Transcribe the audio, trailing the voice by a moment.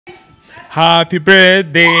Happy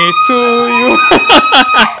birthday to you.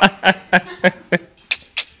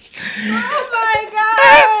 Oh my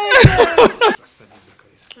god. basabiza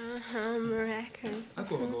kabisa Miraculous.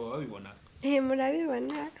 ariko bagabo babibona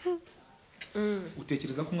Murabibona.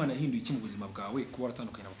 utekereza ko umwana yahinduye iki mu buzima bwawe kuba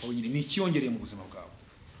waratandukanye na papa wenyine ni ikiyongereye mu buzima bwawe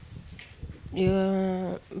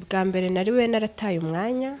Bwa mbere nari we narataye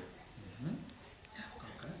umwanya.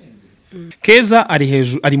 Keza ari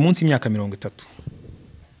hejuru ari munsi y'imyaka 30.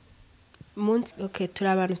 Munsi okay turi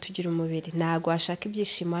abantu tugira umubiri ntago washaka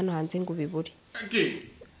ibyishimo hano hanze ngo ubibure.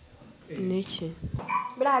 Niki?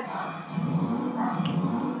 Brad.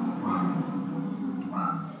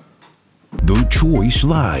 The Choice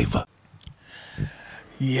Live.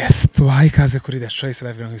 Yes, tubahaye ikaze kuri The Choice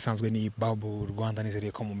Live nk'ibisanzwe ni Babu Rwanda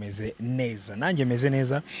nizeriye ko mumeze neza. Nanjye meze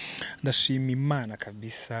neza. Ndashima Imana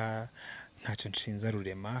kabisa. Ntacyo nshinza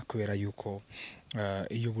rurema kubera yuko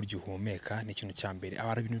iyo buryo uhumeka ni ikintu cya mbere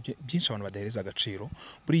abara ibintu byinshi abantu badahereza agaciro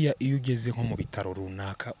buriya iyo ugeze nko mu bitaro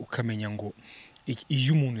runaka ukamenya ngo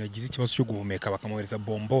iyo umuntu yagize ikibazo cyo guhumeka bakamuhereza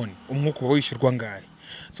bomboni umwuka uba wishyurwa ngahe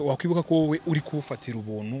so wakwibuka ko wowe uri kuwufatira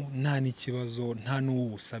ubuntu nta n'ikibazo nta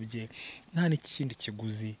n'uwusabye nta n'ikindi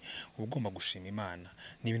kiguzi uba ugomba gushima Imana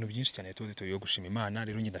ni ibintu byinshi cyane tuyo gushima Imana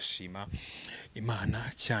rero ndashima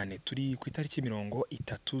Imana cyane turi ku itariki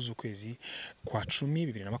 30 z'ukwezi kwa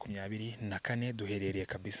 10 2024 duherereye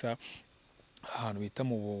kabisa ahantu bita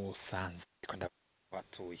mu Busanza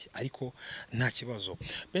batuye ariko nta kibazo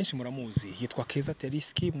benshi muramuzi yitwa Keza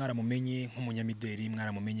Teriski mwaramumenye nk'umunyamideli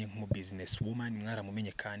mwaramumenye nk'umu business woman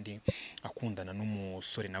mwaramumenye kandi akundana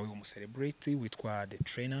n'umusore nawe w'umucelebrity witwa The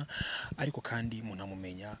Trainer ariko kandi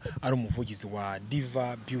munamumenya ari umuvugizi wa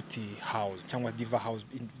Diva Beauty House cyangwa Diva House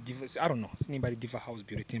I don't know nimba ari Diva House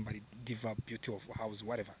Beauty nimba ari Diva Beauty of House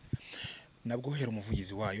whatever nabwo hera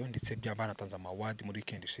umuvugizi wayo ndetse byabanatanze amaward muri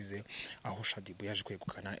weekend ishize aho Shadibu yaje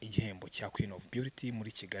kwegukana igihembo cya Queen of Beauty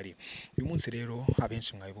muri Kigali uyu munsi rero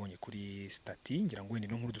abenshi mwabibonye kuri stati ngira ngo wenda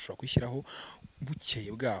no nkuru dushobora kwishyiraho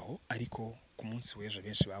bukeye bwaho ariko ku munsi w'ejo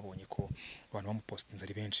benshi babonye ko abantu bamupostinze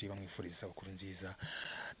ari benshi bamwifuriza isabukuru nziza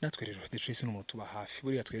natwe rero The Choice n'umuntu tuba hafi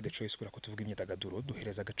buriya twe The Choice kubera ko tuvuga imyidagaduro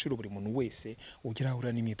duhereza agaciro buri muntu wese ugira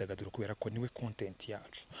ahura n'imyidagaduro kubera ko niwe content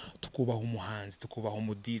yacu tukubaho umuhanzi tukubaho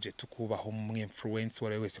mu DJ tukubaho mu influencer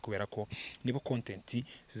wari wese kubera ko nibo content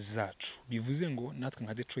zacu bivuze ngo natwe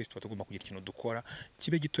nka The Choice tuba tugomba kugira ikintu dukora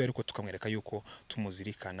kibe gito ariko tukamwereka yuko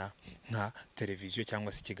tumuzirikana nka televiziyo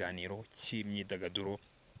cyangwa se ikiganiro cy'imyidagaduro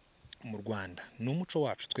mu Rwanda n'umuco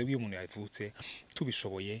wacu twebwe umuntu yavutse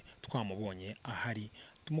tubishoboye twamubonye ahari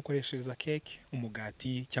tumukoreshereza cake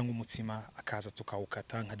umugati cyangwa umutsima akaza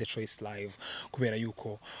tukawukata nka The Choice Live kubera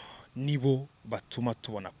yuko nibo batuma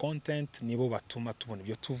tubona content nibo batuma tubona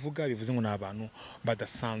ibyo tuvuga bivuze ngo nabantu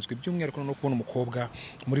badasanzwe by'umwihariko no kubona umukobwa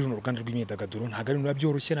muri runo ruganda rw'imyidagaduro ntago ari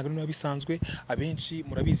byoroshye ntago ari bisanzwe abenshi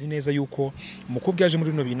murabizi neza yuko umukobwa yaje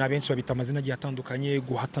muri runo bintu abenshi babita amazina agiye atandukanye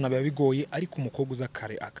guhatana biba bigoye ariko umukobwa uza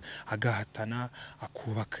kare agahatana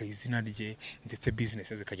akubaka izina rye ndetse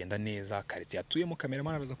business zikagenda neza karitsiye atuyemo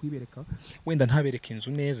cameraman araza kuyibereka wenda ntabereka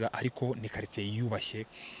inzu neza ariko ni karitsiye yiyubashye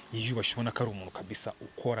ubona ko ari umuntu kabisa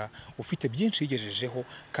ukora ufite byinshi yigejejeho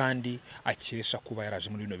kandi akesha kuba yaraje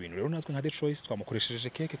muri bino bintu rero natwe nka The Choice twamukoresheje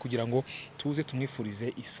keke kugira ngo tuze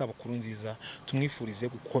tumwifurize isabukuru nziza tumwifurize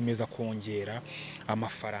gukomeza kongera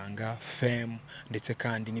amafaranga fame ndetse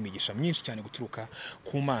kandi n'imigisha myinshi cyane guturuka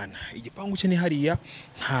ku Mana igipangu cye ni hariya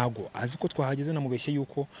ntago azi ko twahageze namubeshye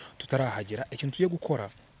yuko tutarahagera ikintu tugiye gukora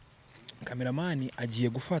kameramani agiye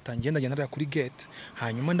gufata ngenda kuri gate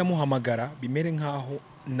hanyuma ndamuhamagara bimere nkaho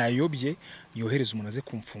nayobye yohereza umuntu aze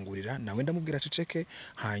kumfungurira nawe ndamubwira ceceke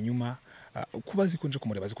hanyuma kuba zikonje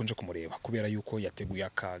kumureba kubera yuko yateguye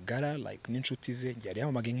akagara like n'inshuti ze yari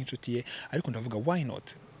yamamagaye nk'inshuti ye ariko ndavuga why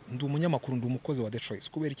not ndi umunyamakuru ndi umukozi wa The Choice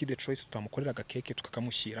kubera iki The Choice tutamukorera agakeke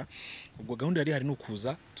tukakamushyira ubwo gahunda yari hari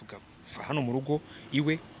nukuza tugafa hano mu rugo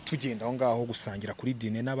iwe tugenda aho ngaho gusangira kuri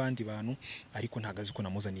dine n'abandi bantu ariko ntagazi ko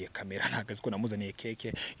namuzaniye kamera ntagazi ko namuzaniye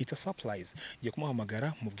keke it's a surprise ngiye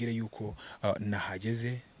kumuhamagara mubwire yuko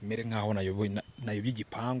nahageze mere nkaho nayo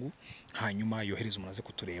igipangu hanyuma yohereza umuntu aze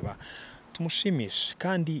kutureba tumushimishe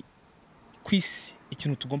kandi kwisi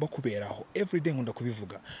ikintu tugomba kuberaho everyday nkunda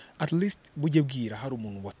kubivuga at least bujye bwira hari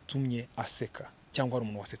umuntu watumye aseka cyangwa hari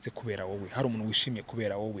umuntu wasetse kubera wowe hari umuntu wishimiye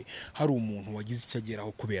kubera wowe hari umuntu wagize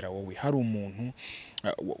icyageraho kubera wowe hari umuntu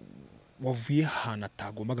wavuye hana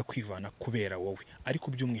atagombaga kwivana kubera wowe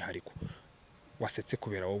ariko by'umwihariko wasetse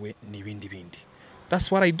kubera wowe n'ibindi bindi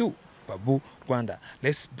that's what I do Babu Rwanda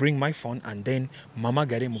let's bring my phone and then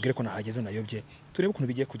mamagare mugire ko nahageze nayobye turebe ukuntu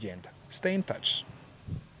bigiye kugenda stay in touch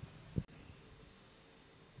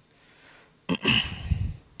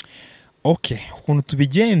Okay, ukuntu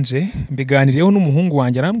tubigenje mbiganiriyeho n'umuhungu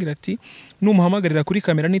wanjye arambwira ati numuhamagarira kuri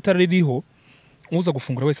kamera n'itara ririho uza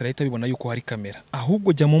gufungura wese arahita bibona yuko hari kamera,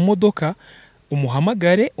 ahubwo jya mu modoka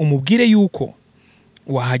umuhamagare umubwire yuko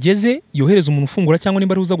wahageze, yohereza umuntu ufungura cyangwa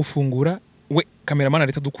nimba ari uza gufungura we cameraman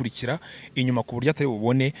arita dukurikira inyuma ku buryo atari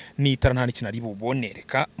bubone n'itara nta n'ikintu ari bubone.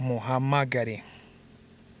 Reka muhamagare.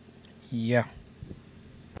 Ya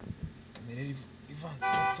kamera ivanze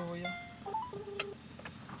gatoya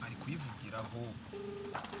ari kuyivugiraho.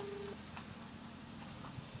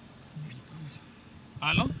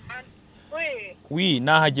 Allo? Oui,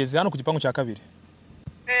 nahageze hano ku gipangu cya kabiri.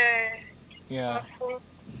 Yeah.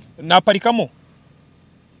 Naparikamo?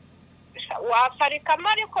 Waparikamo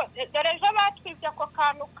ariko dore ejo batwibye ako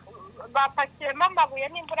kantu bapakiyemo amabuye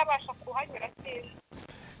n'imbura abasha kuhanyura cyane.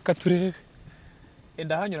 Katurebe.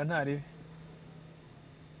 Ndahanyura ntarebe.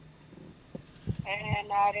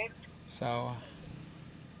 Narebe. Sawa.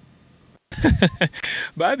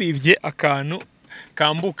 Babibye akantu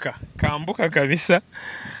kambuka kabisa.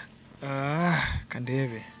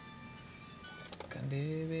 Kandebe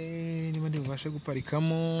niba ndibashe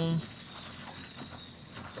guparikamo.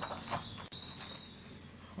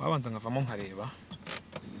 Wabanza nkavamo nkareba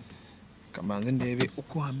kamanze ndebe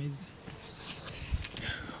uko hameze.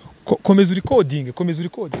 Komeza recording.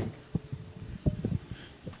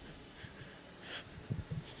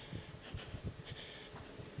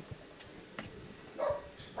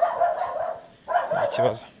 Nta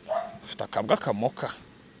kibazo, ufite akabwa kamoka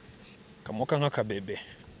nk'akabebe.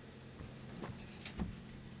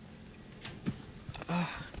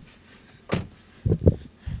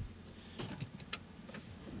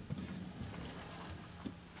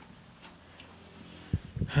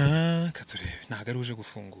 Katurebe ntago ari uje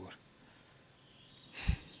gufungura.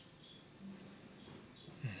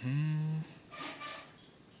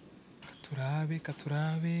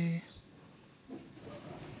 Katurabe.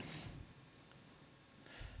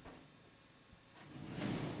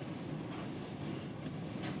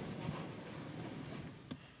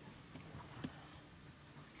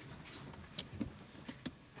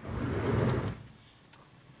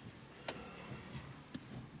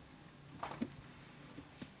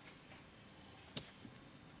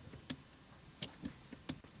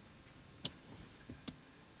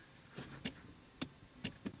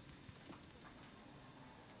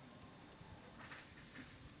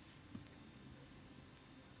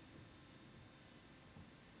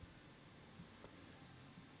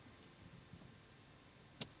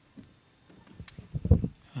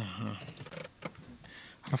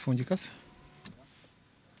 Harafungika se?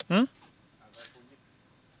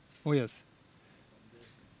 Oh yes.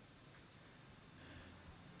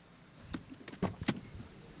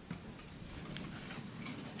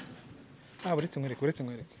 Uretse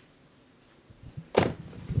nkwereke.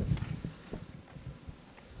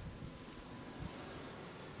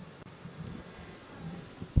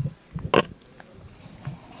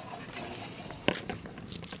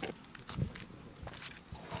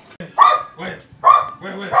 Wait.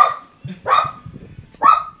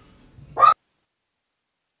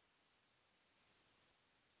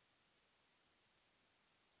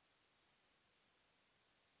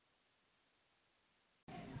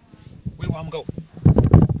 We wamugabo.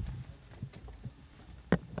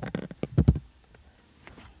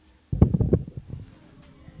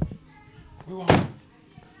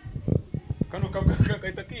 Kano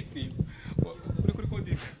kahita kitsimba. Uri kuri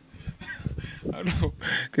kodinga.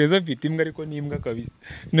 Keza mfite imbwa ariko ni imbwa kabisa.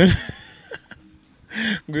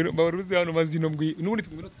 Ngwino baruzi hano mazino mbwi. Nubundi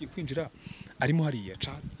twingwino tugiye kwinjira arimo hariya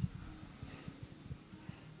cyane.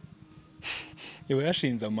 Yewe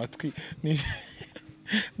yashinze amatwi.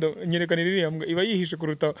 Nyerekana iriya mbwa iba yihishe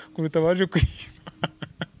kuruta baje kwiba.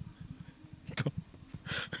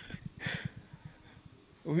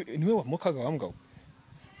 Niwe wamukaga wambwa.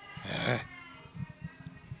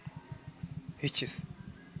 Ikisi.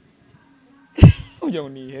 Ujya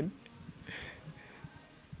ni ihene.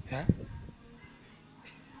 Ha?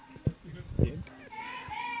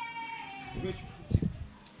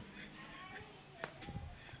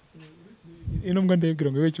 Ino mbwa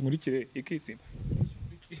ndebwira ngo wewe kinkurikire ikitsimba.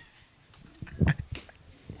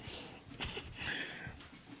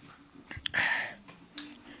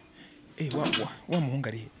 Wa muhungu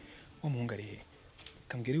ari he?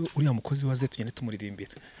 Kambwira uriya mukozi waze tugende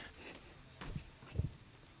tumuririmbira.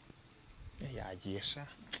 Yagiye sha.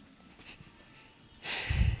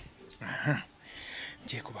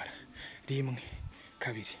 Ngiye kubara 1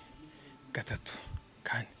 2 3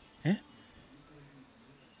 4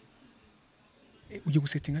 ujye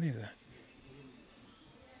gusetinga neza.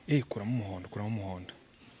 Kuramo umuhondo.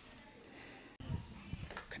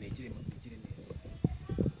 Kanegire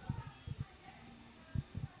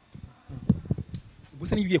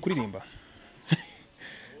se nigiye kuririmba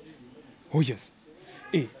oh yes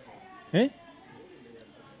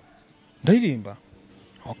ndaririmba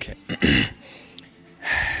okay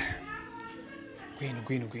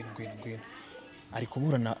ngwino ari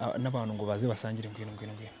kubura n'abantu ngo baze basangire ngwino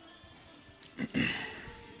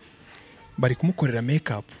bari kumukorera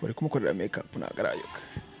makeup nagarayoka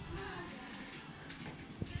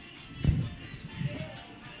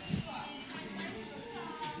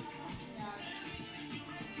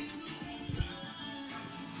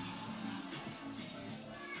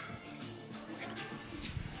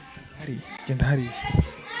genda hari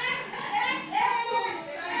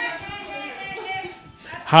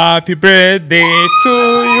Happy birthday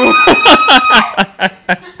to you.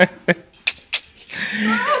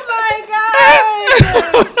 Oh my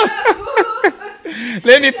God.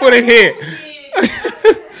 Let me put it here.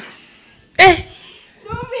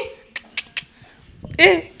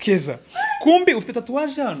 Keza. Kumbi ufite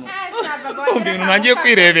tatuwaje hano? Kumbi unangiye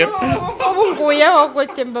kwirebera. Ubu nguyeho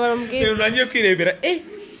gute mbambwiye. Unangiye kwirebera.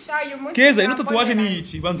 Keza ino tatuwaje ni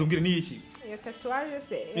iki? Banza umbwire ni iki? Tatuwaje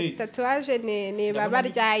se. Tatuwaje ni baba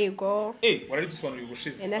ryayigo. Warari dusobanuriye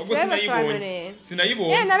ubushize. Ubwo sinayibonye.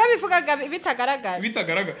 Sinayibonye. Narabivugaga bitagaragara.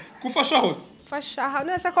 Bitagaragara. Kufasha hose. Fasha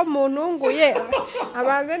hano se ko mununguye.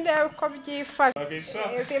 Abanze ndebe ko byifasha.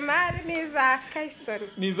 Zimari niza Kaisoni.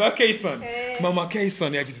 Niza Kaisoni. Mama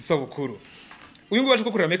Kaisoni yagize isabukuru. Uyu nguyu waje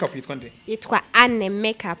gukorera makeup yitwa nde? Yitwa Anne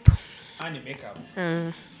Makeup. Anne Makeup.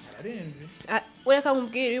 Ararenze. Ureka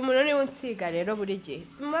nkubwira uyu muntu ni unsiga rero buri gihe.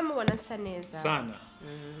 Simba mubona nsa neza. Sana.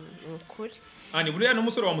 Ukuri. Ani buriya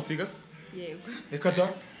n'umusore wamusiga se? Yego. Reka da.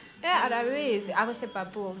 Arabizi abo se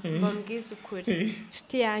babu mbambwiza ukuri.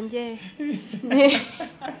 Shiti yanjye.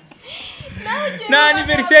 Na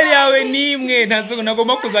anniversary yawe nimwe ntazo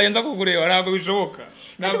nagomba kuzayenza kugureba ntago bishoboka.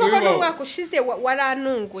 Ntabwo bibaho. Umwaka ushize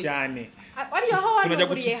waranunguye. Cyane. Wari aho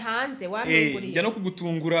wanuguriye hanze wanuguriye. Njya no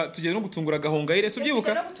kugutungura tugeze no gutungura gahonga ire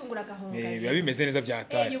subyibuka. No gutungura gahonga. Biba bimeze neza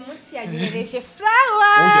byatari. Uyu munsi yanyereje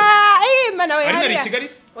flower. Mana we hari Kigali.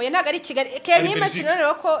 Oya ntago ari Kigali. Kemi imagine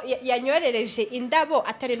rero ko yanyorereje indabo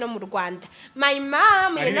atari no mu Rwanda. My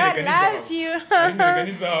mom, you know I love you.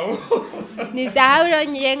 Ni zahabu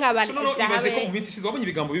ronyiye nk'abantu zahabu. Ko mu minsi shize wabonye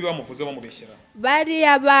ibigambo bibi bamuvuze bamubeshyera. Bari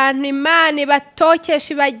abantu Imana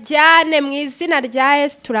batokesha bajyane mu izina rya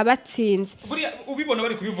Yesu turabatsinze. Buriya ubibona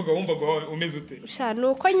bari kubivuga wumva ngo umeze ute? Sha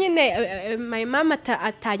nuko nyine my mama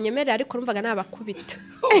atanyemerera ariko urumvaga nabakubita.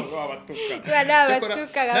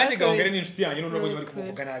 Abatuka. Nanjye gahongere n'inshuti yanjye none bari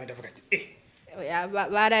kuvuga nabi ndavuga ati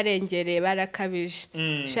bararengereye barakabije.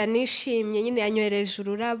 Sha nishimye nyine yanyohereje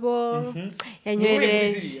ururabo.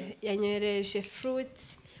 Yanyohereje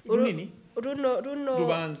fruits. Runo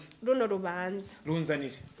rubanza.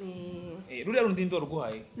 Runzanire. Ruriya rundi ndo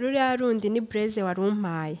ruguhaye. Ruriya rundi ni braise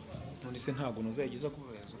warumpaye. None se ntago nuzayigiza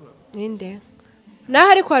kuvuza ururabo. Ninde?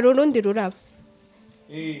 Naho ariko hari urundi rurabo.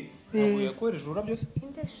 Ntabwo yakohereje ururabo byose?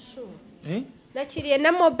 Inde shu. Nakiriye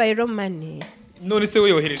na mobile money. None se we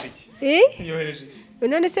yohereje iki? Yohereje iki?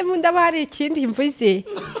 None se munda bari ikindi mvuze.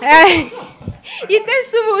 Inde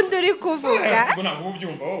subundi uri kuvuga. Siko ntabwo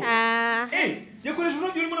ubyumva wowe. Yakoresha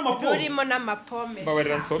ururabo urimo n'amapome. Urimo n'amapome.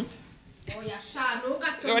 Babarira nsome. Oya sha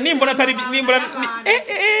nugasoma. Nimbona atari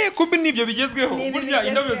kumbe nibyo bigezweho. Burya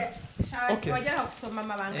indabyo. Okay. Wajya gusoma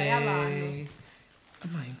amabanga y'abantu.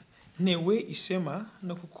 Newe ishema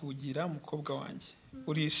no kukugira mukobwa wanjye.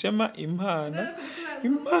 Uri ishema impana.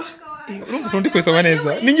 Urumva ndi kwisoma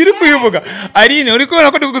neza. Ni nyiri kuyivuga. Arine uri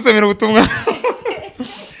kubona ko ndi kugusomera ubutumwa.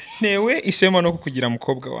 Newe ishema no kukugira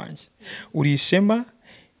mukobwa wanjye. Uri ishema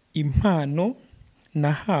impano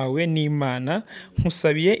nahawe n'Imana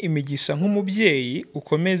nkusabiye imigisha nk'umubyeyi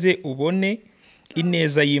ukomeze ubone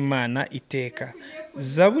ineza y'Imana iteka.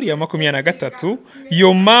 Zaburi ya 23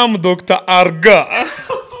 Your mom Dr. Arga.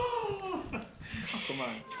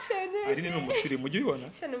 Ari ni umusirimu ujye ubona.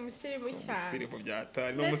 Cyane umusirimu cyane. Umusirimu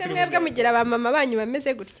byatari no umusirimu. Mwebwe mugira aba mama banyu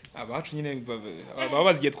bameze gutya. Abacu nyine baba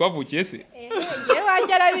bazigiye twavukiye se. Ngewe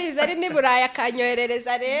wajya arabizi ari ni Buraya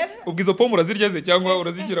akanyoherereza rero. Ubwizo pome urazirya ze cyangwa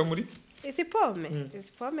urazikira muri? Izi pome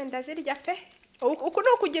ndazirya pe. Uko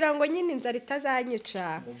no kugira ngo nyine inzara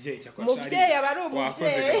itazanyica. Umubyeyi aba ari umubyeyi.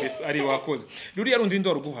 Wakoze kabisa ari wakoze. Ruriya rundi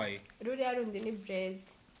ndo ruguhaye. Ruriya rundi ni braise.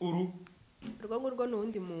 Urwo ngurwo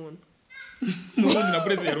n'undi muntu. N'ubundi na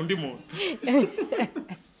braise ya rundi muntu.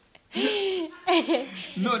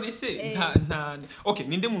 None se nta okay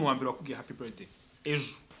ninde muntu wa mbere wakubwiye happy birthday?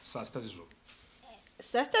 Ejo saa 6 z'ijoro.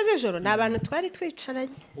 Saa 6 z'ijoro nabantu twari twicaranye.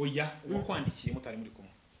 Oya wakwandikiye mutari muri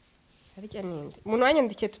kumwe. Harya ninde? Umuntu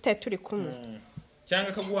wanyandikiye tutaye turi kumwe.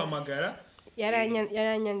 Cyangwa akaguhamagara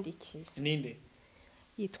yaranyandikiye. Ninde?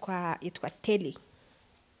 Yitwa Teli.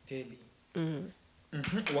 Teli.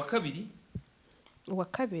 uwa kabiri uwa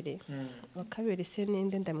kabiri se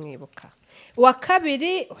ninde ndamwibuka uwa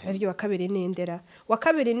kabiri ni indera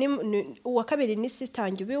uwa kabiri ni sister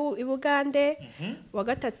wanjye i Bugande wa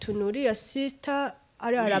gatatu ni uriya sister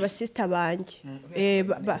ari abasister banjye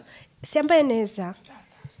sembaye neza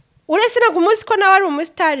uretse ntabwo umunsi ko nawe ari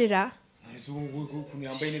umustarira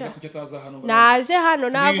naze hano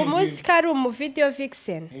ntabwo umunsi ko ari umuvideo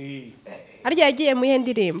vixen arya yagiye mu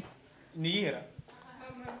ndirimbo niyera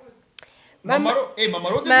Mama Roda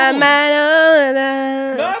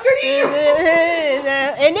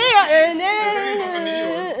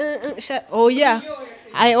oya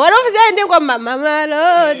wari uvuze ndi ngo Mama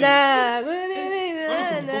Roda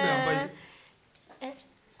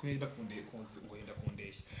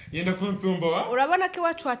yenda kunsumba wa urabona ko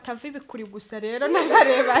iwacu hatava ibikuri gusa rero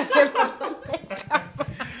n'abareba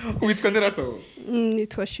witwa nderato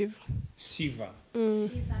nitwa Shiva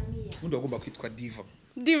ubundi wagomba kwitwa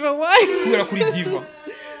Diva why kubera kuri diva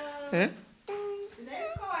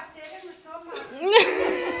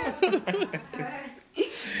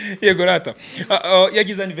yego rata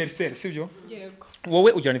yagize anniversaire sibyo yego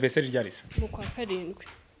wowe ugira anniversaire ryari se mu kwa 7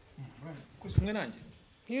 kwese kumwe nanjye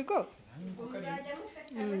yego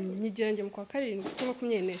nyigirange mu kwa 7 ku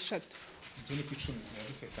 23 ni ku 10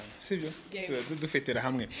 tuyadufetanya sibyo dufetera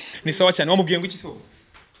hamwe ni sawa cyane wamubwiye ngo iki se wowe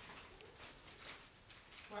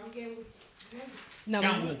wambwiye ngo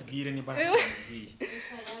namubwire ni bana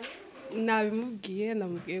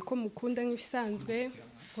namubwiye ko mukunda nk'ibisanzwe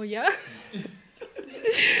oya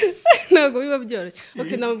ntabwo biba byoroshye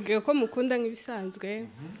okay namubwiye ko mukunda nk'ibisanzwe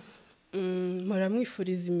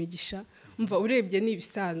muramwifuriza imigisha umva urebye ni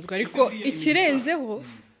ibisanzwe ariko ikirenzeho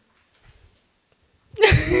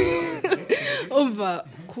umva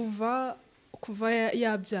kuva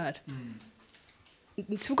yabyara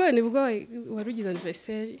nibwo warugize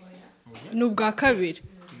anniversaire n'ubwa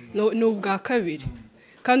kabiri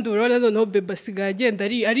kandi urabona noneho bebe asigaye agenda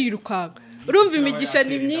arirukanka urumva imigisha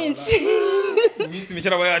ni myinshi iminsi mike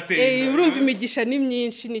aba yateye urumva imigisha ni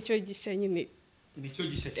myinshi nicyo gisha nyine nicyo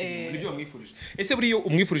gisha kimwe nibyo wamwifurije ese buriyo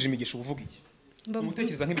umwifurije imigisha uvuga iki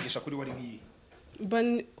umutekereza nk'imigisha kuri wari nk'iyi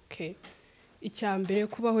okay icya mbere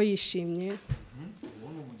kubaho yishimye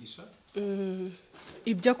ubona umugisha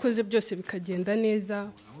ibyo akoze byose bikagenda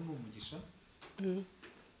neza ubona umugisha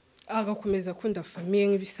agakomeza akunda famiye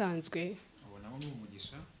nk'ibisanzwe ubona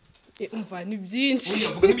umugisha umva ni byinshi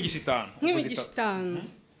uvuga nk'imigisha 5 nk'imigisha 5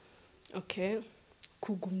 okay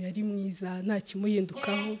kugumya ari mwiza nta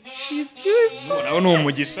kimuhindukaho she's beautiful ubona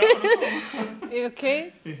umugisha okay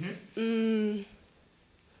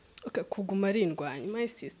okay kuguma ari indwanyi my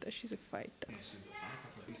sister she's a fighter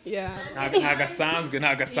nta gasanzwe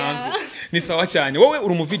ni sawa cyane wowe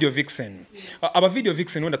uri mu video vixen aba video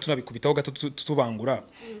vixen wenda tunabikubitaho gato tubangura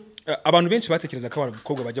abantu benshi batekereza ko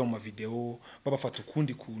abakobwa bajya mu ma video babafata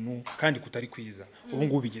ukundi kuntu kandi kutari kwiza ubu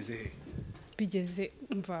ngubu bigeze he bigeze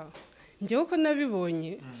mva njyewe ko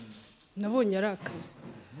nabibonye nabonye ari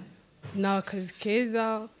akazi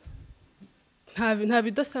keza nta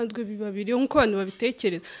bidasanzwe biba biri nkuko abantu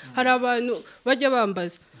babitekereza hari abantu bajya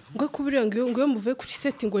bambaza ngo kubira ngo muve kuri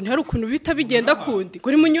set ngo ntihari ukuntu bita bigenda kundi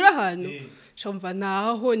ngo munyura ahantu shamva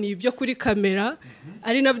naho ni ibyo kuri kamera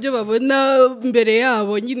ari nabyo babona mbere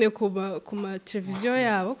yabo nyine ku ma televiziyo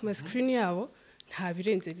yabo ku ma screen yabo nta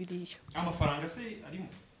birenze biriya amafaranga se arimo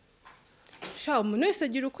umuntu wese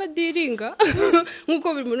agira uko adiringa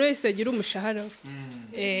nkuko buri muntu wese agira umushahara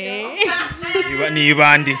ni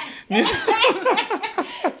ibandi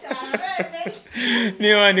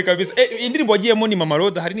ni kabisa indirimbo wagiyemo ni Mama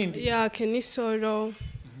Roda hari nindi ya Kenisoro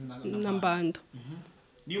na Mbando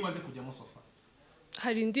niyo maze kujyamo sofa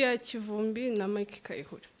hari indi ya Kivumbi na Mike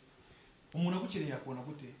Kayihura umuntu agukereye yakubona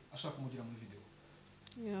gute ashaka kumugira muri video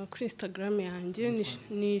ya kuri Instagram yanjye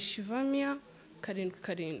ni Shivamia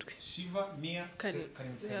 7 Shivamia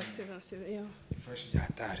 7 ya fresh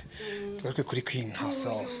byatare twakwe kuri Queen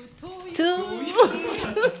herself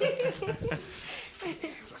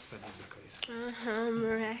rasabiza kabisa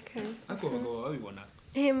miraculous ako bagabo babibona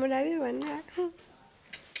murabibona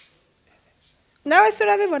nawe se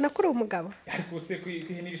urabibona kuri umugabo ariko se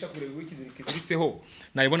kwihenirisha kureba wikizibitseho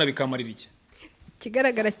nayibona bikamarira iki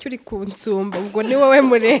kigaragara cyuri kunsumba ubwo ni wowe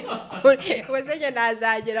mure wazanye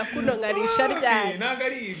nazagera kuno ngarisha ryari naga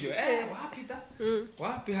ari ibyo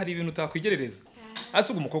wapi hari ibintu utakwigerereza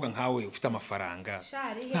asuga umukobwa nkawe ufite amafaranga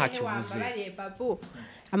ntacyo ubuze babu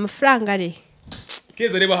amafaranga ari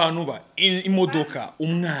Keza reba ahantu uba imodoka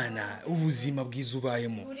umwana ubuzima bwiza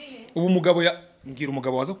ubayemo ubu umugabo mbwira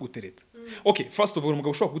umugabo waza kugutereta okay first of all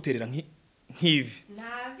umugabo ushobora kuguterera nk'ivi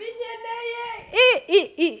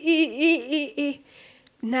navinyeneye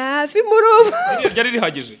amavi muri ubu ryari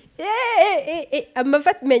rihagije amavi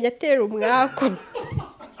amenya atera umwaku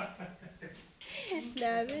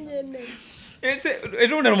namenye neza ese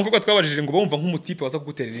ejo bundi hari umukobwa twabajije ngo bumva nk'umutipe waza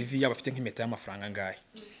kuguterera ivi yaba afite nk'impeta y'amafaranga angahe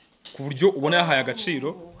ku buryo ubona yahaye agaciro.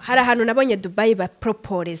 hari ahantu nabonye Dubai ba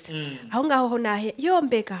propose aho ngaho ho nahe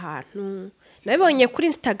yombega ahantu nabonye kuri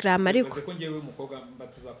Instagram ariko ko ngewe umukobwa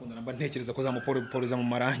tuzakundana mba ntekereza ko zamuporeza mu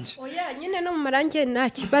marangi. oya nyine no mu marangi nta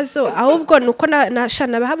kibazo ahubwo nuko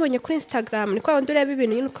nashana bahabonye kuri Instagram niko wundi ureba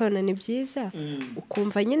ibintu nyine ukabona ni byiza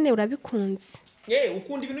ukumva nyine urabikunze.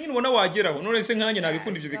 Ukunda ibintu nyine ubona wageraho none se nkanye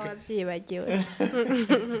nabikunda ibyo byibagiwe.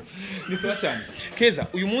 Ni sawa cyane. Keza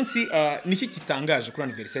uyu munsi niki gitangaje kuri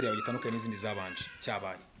anniversaire yawe gitandukanye n'izindi zabanje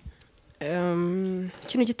cyabaye?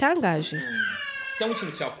 Ikintu gitangaje cyangwa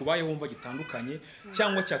ikintu cyakubaye wumva gitandukanye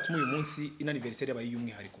cyangwa cyatuma uyu munsi anniversaire yabaye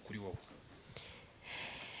y'umwihariko kuri wowe?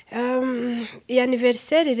 Iyi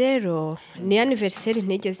anniversaire rero ni anniversaire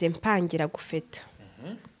ntigeze mpangira gufeta.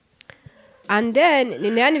 And then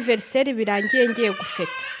ni anniversaire birangiye ngiye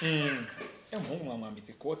gufeta. Umuhungu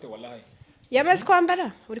mwambitse kote wallahi. Yamaze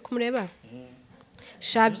kwambara uri kumureba?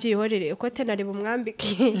 Shabyihorere ikote nari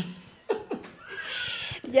bumwambike.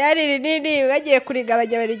 Ryari rinini bagiye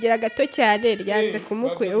kurigabanya barigira gato cyane ryanze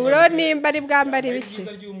kumukwe. Uro nimba ari bwambara ibiki?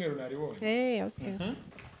 Okay.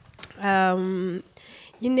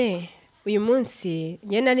 Nyine uyu munsi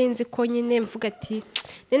nyene narinzi ko nyine mvuga ati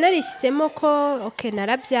narishyizemo ko okay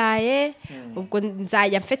narabyaye ubwo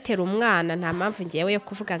nzajya mfetera umwana nta mpamvu ngiyewe yo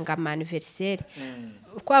kuvuga ngo anniversaire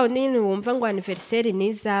kwa nyine wumva ngo anniversaire ni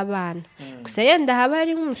iz'abana gusa yenda haba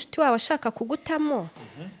ari nk'umushuti wawe ashaka kugutamo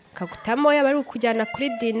kagutamo yaba ari ukujyana kuri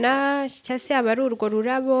dina cyangwa se yaba ari urwo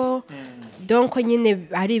rurabo donc nyine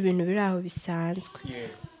ari ibintu biri aho bisanzwe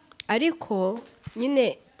ariko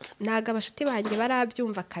nyine naga abashuti banjye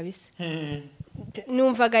barabyumva kabisa.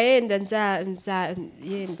 Numvaga yenda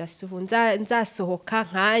nzasohoka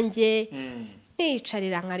nkanjye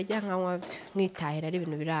niyicarira nkarya nkanywa mwitahira ari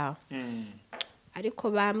ibintu biraho ariko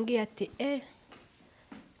bambwiye ati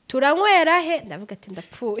turanywera he ndavuga ati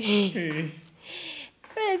ndapfuye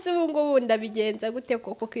ese ubu ngubu ndabigenza gute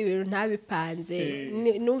koko ko ibintu ntabipanze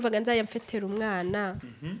numvaga nzajya mfetera umwana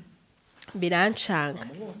birancanga.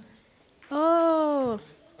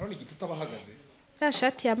 Urabona igituta bahagaze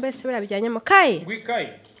shati yambaye se birabijyanyemo Kai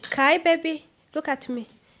Kai baby look at me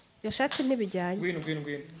yo shati ntibijyanye ngwino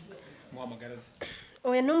muhamagaraze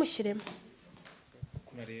oya ntumushyiremo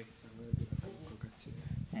kunareba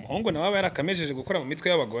umuhungu nawe yarakamejeje gukora mu mitwe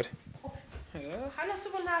y'abagore hano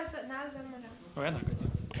subu naza mura oya ntakajya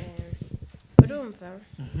urumva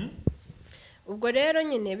ubwo rero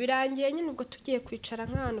nyine birangiye nyine ubwo tugiye kwicara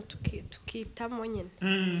nk'ahantu tukitamo nyine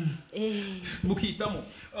mukitamo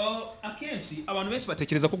akenshi abantu benshi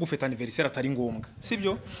batekereza ko gufeta anniversaire atari ngombwa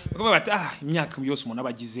sibyo bakavuga bati imyaka yose umuntu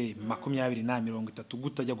abagize 20 na 30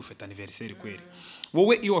 gutajya gufeta anniversaire kweri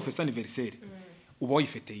wowe iyo wafesa anniversaire uba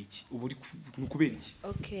wayifeteye iki uba uri kubera iki?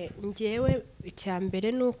 Okay ngewe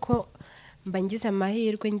icyambere nuko mba ngize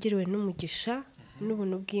amahirwe ngiriwe n'umugisha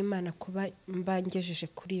n'ubuntu bw'Imana kuba mbangejeje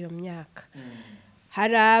kuri iyo myaka.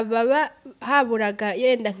 Harababa haburaga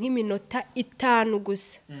yenda nk'iminota 5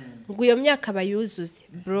 gusa ngo iyo myaka bayuzuze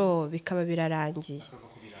bro bikaba birarangiye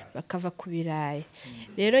bakava kubiraye.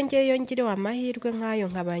 Rero ngeyo ngiriwe amahirwe nkayo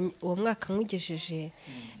nkaba uwo mwaka nkugejeje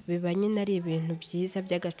biba nyine ari ibintu byiza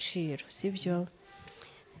by'agaciro sibyo.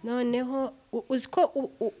 Noneho uziko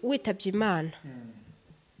witabye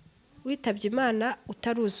Imana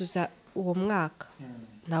utaruzuza uwo mwaka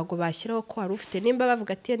ntago bashyiraho ko wari ufite nimba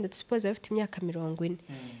bavuga ati yenda suppose bafite imyaka 40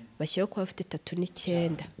 bashyiraho ko bafite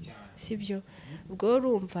 39 sibyo. Ubwo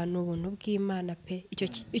urumva n'ubuntu bw'Imana pe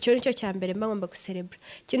icyo nicyo cyambere mba ngomba gucelebrate.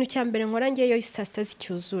 Ikintu cyambere nkora ngiye yo sasta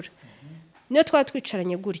zicyuzura niyo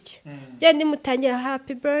twatwicaranye gutya ndi mutangira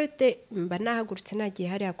happy birthday mba nahagurutse nagiye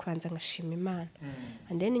hari yakwanza ngashima Imana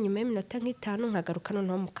and then nyuma y'iminota nk'itanu nkagaruka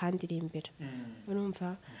noneho mukandirimbira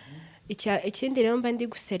urumva. Ikindi rero mba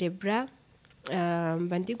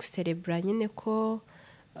ndi gucelebrate nyine ko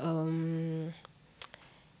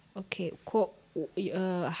okay ko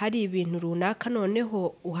hari ibintu runaka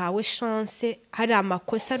noneho uhawe chance hari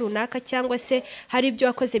amakosa runaka cyangwa se hari ibyo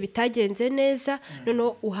wakoze bitagenze neza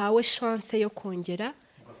noneho uhawe chance yo kongera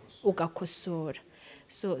ugakosora.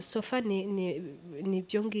 So far ni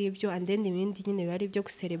byo ngibyo and then ibindi nyine bari byo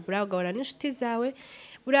gucelebrate ugahora n'inshuti zawe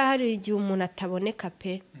buriya hari igihe umuntu ataboneka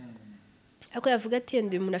pe ako yavuga ati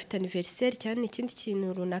yenda umuntu afite anniversaire cyane ikindi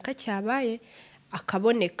kintu runaka cyabaye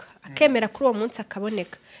akaboneka akemera kuri uwo munsi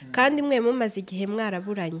akaboneka kandi mwe mumaze igihe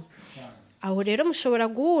mwaraburanye aho rero mushobora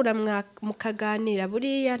guhura mukaganira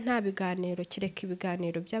buriya nta biganiro kireka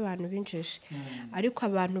ibiganiro by'abantu binjije ariko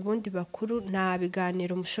abantu bundi bakuru nta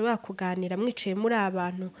biganiro mushobora kuganira mwicaye muri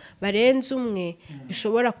abantu barenze umwe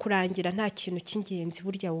bishobora kurangira nta kintu cy'ingenzi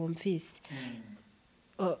burya wumvise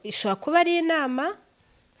ishobora kuba ari inama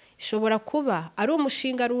ishobora kuba ari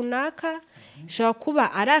umushinga runaka ishobora kuba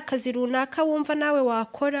ari akazi runaka wumva nawe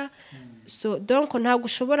wakora so donc ntabwo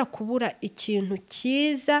ushobora kubura ikintu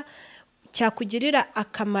cyiza cyakugirira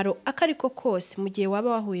akamaro akariko kose mu gihe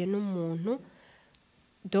waba wahuye n'umuntu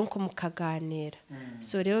donc mukaganira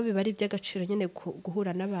so rero biba ari iby'agaciro nyine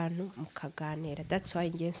guhura n'abantu mukaganira that's why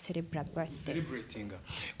ngiye celebrating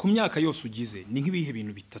ku myaka yose ugize ni nk'ibihe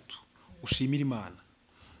bintu bitatu ushimira Imana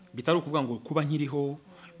bitari ukuvuga ngo kuba nkiriho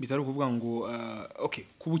bitari ukuvuga ngo okay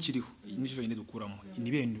kuba ukiriho n'icyo nyine dukuramo ni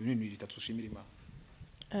ibintu bitatu ushimira Imana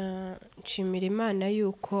nshimira Imana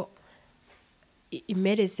yuko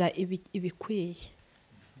imereza ibikwiye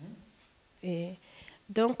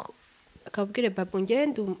donc akabwire babu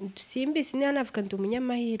ngende simbizi niba navuga ndi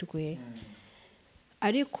umunyamahirwe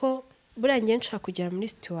ariko burangiye nshaka kugera muri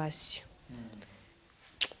situation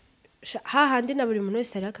hahandi na buri muntu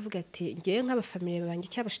wese ari akavuga ati ngiye nk'abafamiliye banjye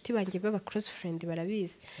cyangwa abashuti banjye baba close friend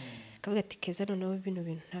barabizi akavuga ati Keza noneho bino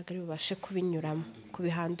bintu ntabwo ari bubashe kubinyuramo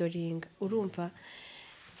kubihandoringa urumva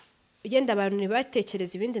ugenda abantu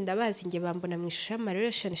nibatekereza ibindi ndabazi nge bambona mu ishusho y'ama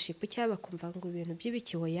relationship cyangwa bakumva ngo ibintu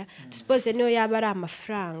by'ibikihoya suppose niyo yaba ari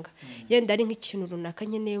amafaranga yenda ari nk'ikintu runaka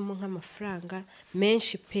nkeneyemo nk'amafaranga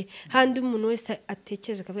menshi pe handi umuntu wese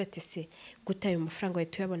atekereza akavuga ati se gutaye amafaranga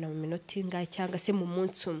wahita uyabona mu minota ingahe cyangwa se mu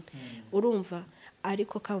munsi umwe urumva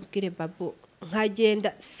ariko kamubwire babu nkagenda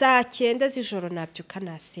saa 9 z'ijoro nabyuka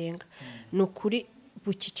nasenga ni ukuri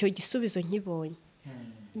buki cyo gisubizo nkibonye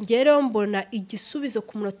ngero mbona igisubizo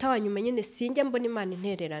ku munota wa nyuma nyine sinjya mbona Imana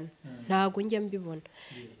intererana ntago njya mbibona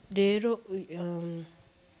rero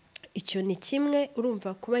icyo ni kimwe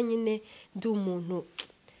urumva kuba nyine ndi umuntu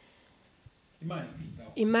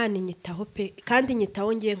Imana inyitaho pe kandi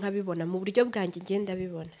nyitaho ngiye nkabibona mu buryo bwanjye ngenda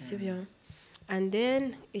bibona sibyo and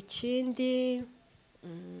then ikindi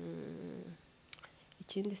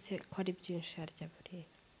se ko ari byinshi harya buriya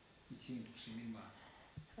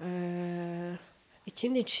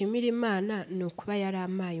ikindi nshimira Imana ni ukuba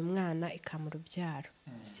yaramaye umwana ikamura urubyaro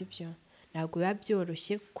sibyo ntabwo biba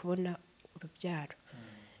byoroshye kubona urubyaro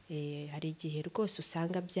hari igihe rwose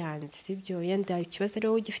usanga byanze sibyo yenda ikibazo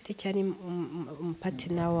rero ugifite cyane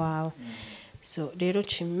umupatina wawe so rero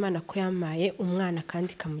nshimira Imana ko yamaye umwana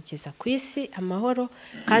kandi ikamugeza ku isi amahoro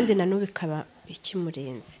kandi na n'ubu ikaba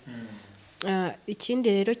ikimurenze ikindi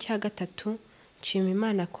rero cya gatatu nshimira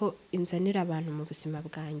Imana ko inzanira abantu mu buzima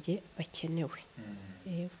bwanjye bakenewe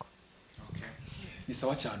yego ni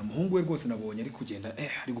sawa cyane umuhungu we rwose nabonye ari kugenda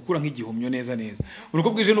ari gukura nk'igihumyo neza uruko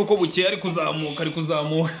bwije nuko bukeye ari kuzamuka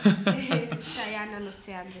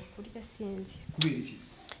yananutse yanze kurya sinzi kubera iki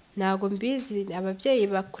ntago mbizi ababyeyi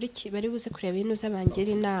bari buze kureba ibintu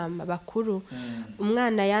z'abangira inama bakuru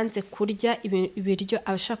umwana yanze kurya ibiryo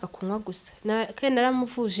abashaka kunywa gusa kandi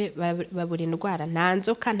naramuvuje babura indwara nta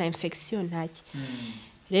nzoka nta infection ntaki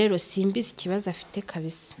rero simbizi ikibazo afite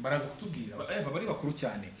kabisa baraza kutubwira bari bakuru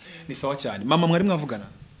cyane ni sawa cyane mama mwari mwavugana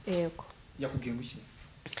yego yakubwiye ngo iki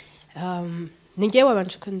ni ngewe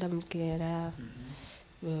wabanje ko ndamubwira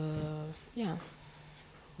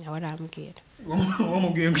nawe arambwira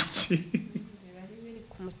wamubwiye ngo iki biri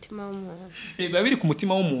ku mutima w'umuntu biba biri ku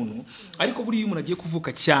mutima w'umuntu ariko buriya umuntu agiye kuvuka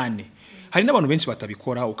cyane hari n'abantu benshi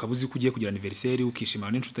batabikora ukabuzi ko ugiye kugira anniversaire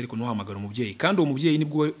ukishimana n'inshuti ariko ntuhamagara umubyeyi kandi uwo mubyeyi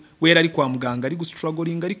nibwo wera ari kwa muganga ari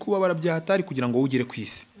gustruggling ari kubabara byahatari kugira ngo ugere ku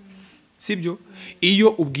isi sibyo iyo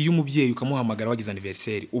ubwiye umubyeyi ukamuhamagara wagize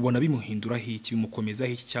anniversaire ubona bimuhindura hiki bimukomeza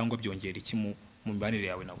hiki cyangwa byongera iki mu mibanire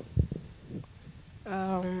yawe nabo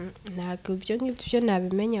ntabwo ibyo ngibyo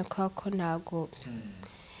nabimenya ko ntabwo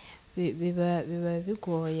biba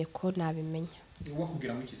bigoye ko nabimenya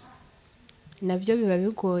wakubwira ngo iki nabyo biba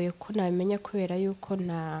bigoye ko nabimenya kubera yuko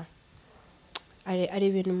ari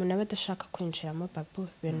ibintu umuntu aba adashaka kwinjiramo babu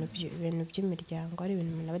ibintu by'imiryango ari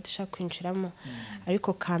ibintu umuntu aba adashaka kwinjiramo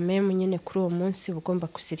ariko kameme nyine kuri uwo munsi uba ugomba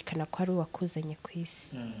kuzirikana ko ari uwakuzanye ku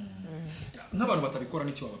isi nk'abantu batabikora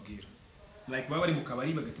n'icyo bababwira like baba bari mu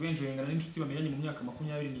kabari bagahita benjoyingana n'inshuti bamenyanye mu myaka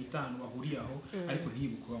 25 bahuriye aho ariko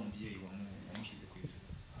ntiyibuke wa mubyeyi wamushyize ku isi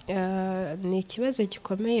ni ikibazo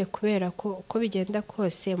gikomeye kubera ko uko bigenda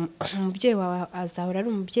kose umubyeyi wawe azahora ari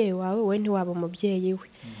umubyeyi wawe we ntiwaba umubyeyi we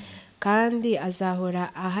kandi azahora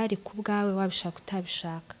ahari ku bwawe wabishaka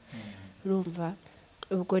utabishaka urumva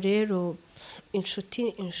ubwo rero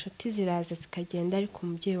inshuti ziraza zikagenda ariko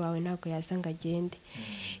umubyeyi wawe ntabwo yaza ngo agende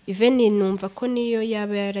even numva ko niyo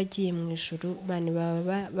yaba yaragiye mu ijuru bani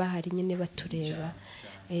baba bahari nyine batureba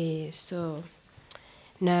so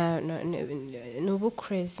nubu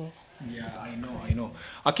crazy. Yeah, I know.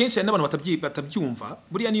 Akenshi n'abantu batabyumva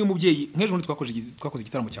buriya niyo umubyeyi nk'ejo ndi twakoze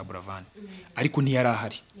igitaramo cya Buravan ariko ntiyari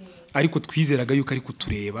ahari ariko twizeraga yuko ari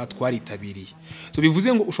kutureba twaritabiriye so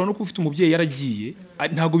bivuze ngo ushobora no kuba ufite umubyeyi yaragiye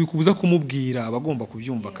ntago bikubuza kumubwira abagomba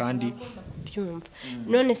kubyumva kandi byumva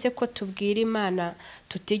none se ko tubwira Imana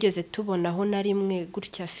tutigeze tubonaho na rimwe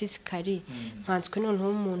gutya physically nkanswe noneho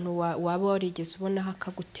umuntu waba warigeze ubonaho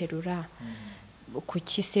akaguterura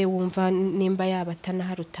kuki se wumva nimba yaba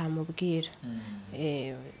atanahari utamubwira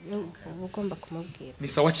ugomba kumubwira. Ni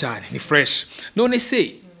sawa cyane ni fresh. None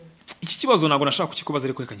se iki kibazo ntabwo nashaka kukikubaza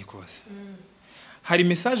ariko reka nyikubaze. Hari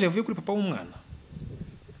message yavuye kuri papa w'umwana?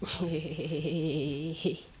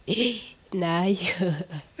 Nayo.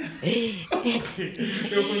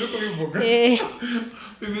 Yo kunje ko bivuga.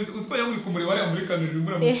 Uziko yamuri kumuri wari muri kamera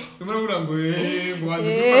imura ngo ngo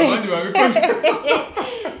abandi babikoze.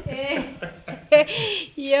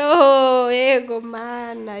 Yo ego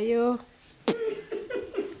mana yo.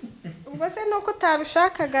 Ubwo se nuko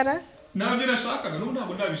utabishakagara? Ntabyo nashakaga n'ubu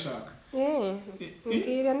ntabwo ndabishaka.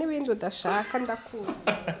 Mbwira n'ibindi udashaka ndakura.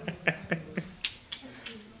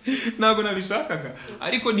 Ntabwo nabishakaga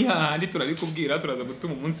ariko ni hahandi turabikubwira turaza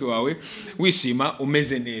gutuma umunsi wawe wishima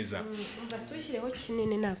umeze neza. Basushyireho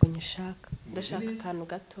kinini ntabwo nyishaka. Ndashaka akantu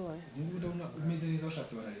gatoya. Ndabona umeze neza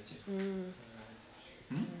washatse bararekera.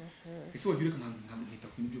 Ese wabireka nkamwita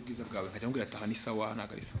ku bintu by'ubwiza bwawe nkajya ngura ataha ni sawa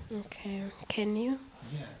ntago ari sawa. Okay, can you?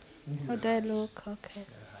 Yeah. How do I look? Okay.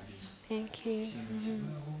 Thank you.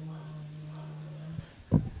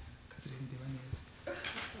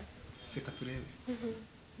 Seka turebe.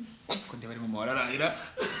 Ko ndi bari mu mararahira.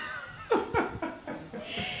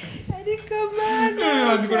 Ariko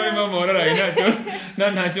mana. Azikora mu mararahira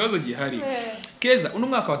nta kibazo gihari. Keza uno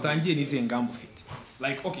mwaka watangiye nize ngamba ufite.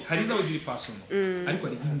 Like okay hari zawe ziri personal ariko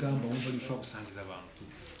ari ingamba wumva ushobora gusangiza abantu.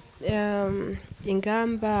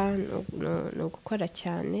 Ingamba no gukora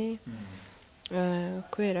cyane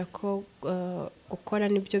kubera ko gukora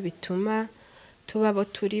nibyo bituma tubabo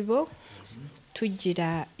turibo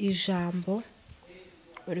tugira ijambo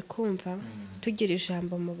uri kumva tugira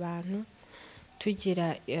ijambo mu bantu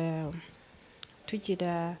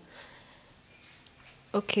tugira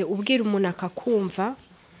okay ubwira umuntu akakumva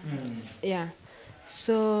yeah.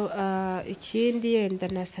 So ikindi yenda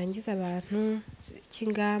nasangiza abantu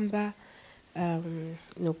cy'ingamba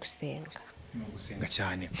no gusenga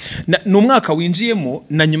cyane ni umwaka winjiyemo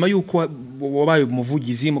na nyuma yuko wabaye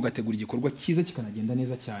umuvugizi mugategura igikorwa cyiza kikanagenda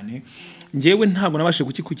neza cyane ngewe ntabwo nabashe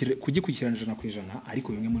kugikurikirana 100%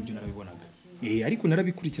 ariko bimwe muri byo narabibonaga ariko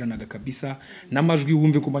narabikurikiranaga kabisa n'amajwi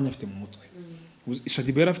wumve ko mbanya afite mu mutwe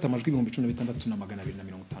Shadiba yari afite amajwi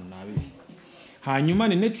 16,252 hanyuma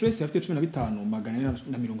ni Netress afite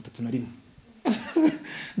 15,431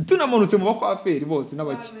 tunamanutse mu bakwaferi bose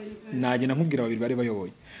n'abaki nagenda nkubwira babiri bari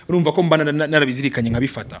bayoboye urumva ko mbana narabizirikanye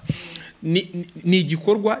nkabifata ni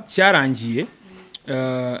igikorwa cyarangiye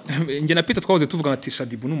nge na Peter twahoze tuvuga ati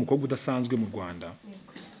Shadibu n'umukobwa udasanzwe mu Rwanda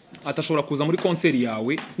atashobora kuza muri concert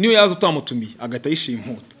yawe niyo yaza utamutumiye agata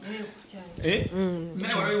yishimuta nawe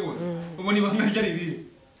warayibona ubona ibanga ryari rizi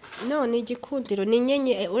no ni igikundiro ni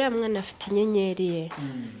nyenye uriya mwana afite inyenyeri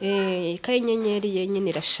ye kayi inyenyeri ye nyine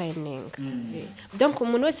irashining donc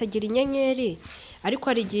umuntu wese agira inyenyeri ariko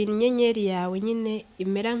hari igihe inyenyeri yawe nyine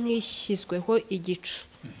imera nk'ishyizweho igicu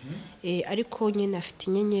ariko nyine afite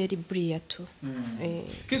inyenyeri buriya tu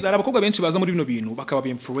Keza hari abakobwa benshi baza muri bino bintu bakaba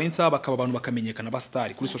influencer bakaba abantu bakamenyekana ba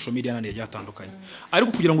star kuri social media n'andi yagiye atandukanye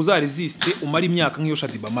ariko kugira ngo uzaresiste umara imyaka nk'iyo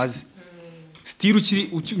Shadiba maze still ukiri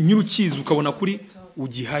nyirukiza ukabona kuri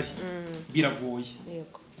ugihari biragoye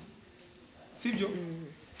sibyo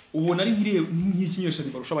ubona ari nk'ikinyesha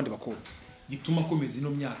Shadiba rusha abandi bakobwa gituma komeza ino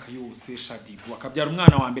myaka yose Shadiba akabyara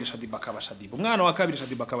umwana wa mbere Shadiba akaba Shadiba umwana wa kabiri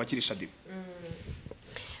Shadiba akaba kiri Shadiba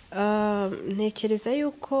ntekereza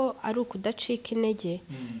yuko ari ukudacika intege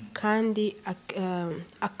kandi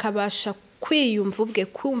akabasha kwiyumva ubwe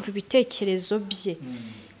kumva ibitekerezo bye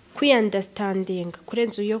kwiandastandinga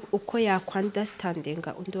kurenza uko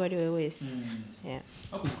yakwandastandinga undi wari we wese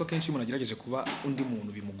Akuziko kenshi umuntu agerageje kuba undi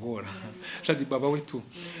muntu bimugora Shadiba bawe tu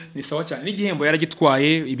ni sawa cyane n'igihembo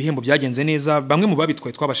yaragitwaye ibihembo byagenze neza bamwe mu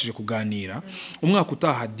babitwaye twabashije kuganira umwaka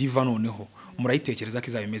utaha Diva noneho murayitekereza ko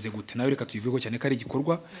izabimeze gute nawe reka tuyivuge cyane ko ari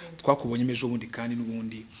igikorwa twakubonye mejo bundi kandi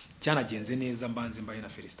n'ubundi cyanagenze neza mbanze mbaye na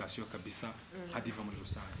felicitation kabisa Diva muri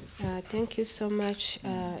rusange. Thank you so much.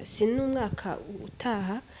 Sinumwaka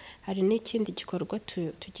utaha hari n'ikindi gikorwa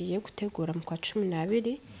tugiye gutegura mu kwa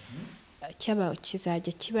 12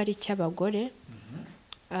 kizajya kiba ari cy'abagore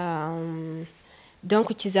donc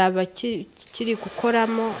kizaba kiri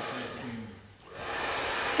gukoramo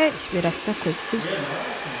birasakuze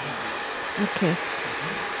okay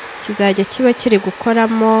kizajya kiba kiri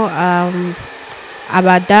gukoramo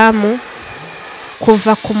abadamu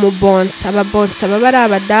kuva ku mubonsa ababonsa baba ari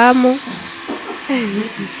abadamu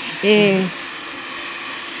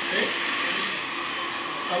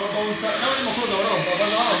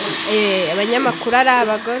abanyamakuru ari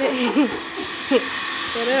abagore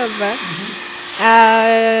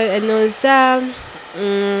noza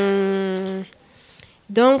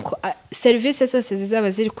donc service zose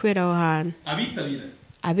zizaba ziri kubera aho hantu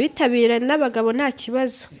abitabira n'abagabo nta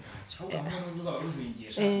kibazo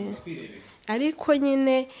ariko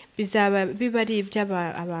nyine bizaba biba ari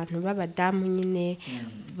iby'abantu b'abadamu nyine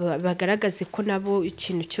bagaragaza ko nabo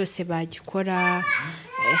ikintu cyose bagikora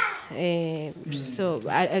so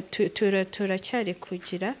turacyari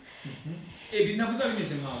kugira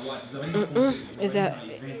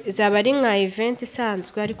izaba ari nka event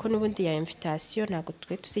isanzwe ariko n'ubundi ya invitation ntabwo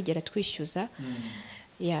twe tusigera twishyuza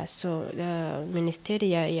so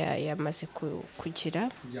ministeri yamaze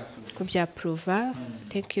kugira kubyaprova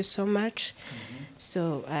thank you so much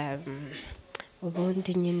so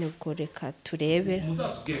ubundi nyine ubwo reka turebe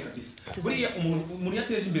muzatubwire kabisa buriya umuntu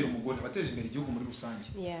yateje imbere umugore bateje imbere igihugu muri rusange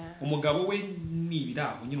umugabo we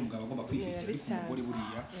nibiraho nyine umugabo agomba kwihekera ariko umugore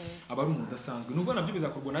buriya aba ari umuntu udasanzwe nubwo nabyo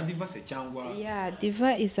bizakorwa na diva se cyangwa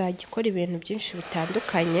diva izajya ikora ibintu byinshi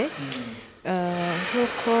bitandukanye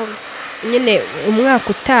nk'uko nyine umwaka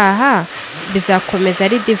utaha bizakomeza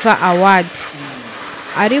ari diva award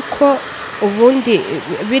ariko ubundi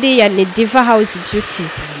biriya ni diva house beauty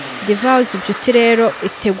diva house beauty rero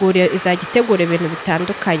izajya itegura ibintu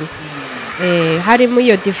bitandukanye harimo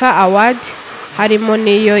iyo diva award harimo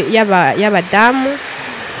n'iyo y'abadamu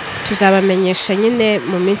tuzabamenyesha nyine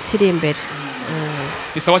mu minsi iri imbere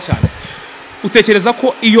bisawa cyane utekereza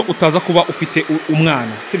ko iyo utaza kuba ufite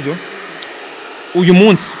umwana sibyo uyu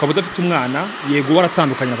munsi ukaba udafite umwana yego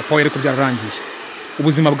waratandukanye na papa we ariko byararangiye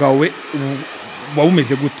ubuzima bwawe buba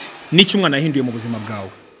bumeze gute n'icyo umwana yahinduye mu buzima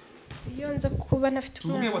bwawe iyo nza kuba nafite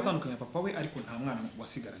umwana tuvuge watandukanye na papa we ariko nta mwana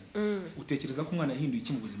wasigaranye utekereza ko umwana yahinduye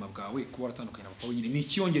iki mu buzima bwawe kuba waratandukanye na papa we nyine ni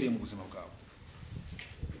ikiyongereye mu buzima bwawe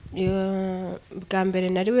bwa mbere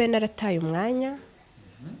nari we narataye umwanya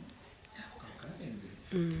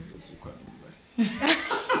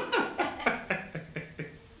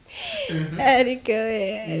ariko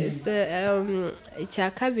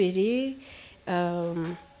icya kabiri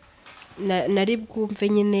nari bwumve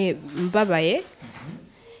nyine mbabaye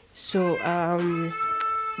so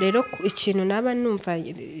rero ikintu naba numva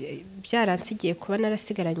byaransigiye kuba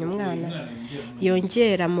narasigaranye umwana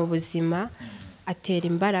yongera mu buzima atera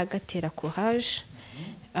imbaraga atera courage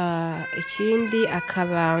ikindi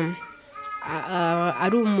akaba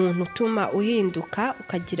ari umuntu utuma uhinduka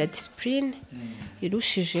ukagira discipline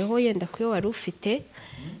irushijeho yenda kuyo wari ufite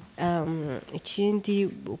ikindi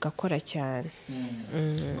ugakora cyane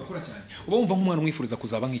uba wumva nk'umwana umwifuriza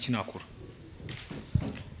kuzaba nk'iki nakura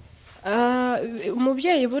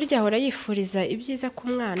umubyeyi burya ahora yifuriza ibyiza ku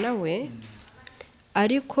mwana we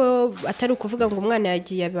ariko atari ukuvuga ngo umwana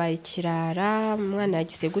yagiye abaye ikirara umwana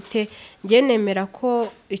yagize gute njye nemera ko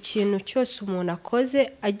ikintu cyose umuntu akoze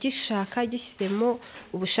agishaka agishyizemo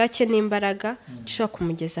ubushake n'imbaraga gishobora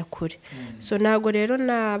kumugeza kure so ntabwo rero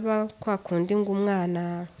naba kwa kundi ngo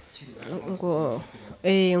umwana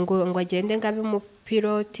ngo agende ngo abe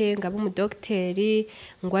umupilote ngo abe umudogiteri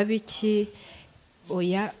ngo abe iki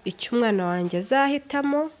oya icyo umwana wanjye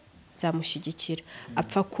azahitamo nzamushyigikira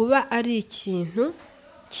apfa kuba ari ikintu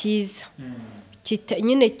cyiza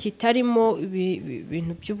nyine kitarimo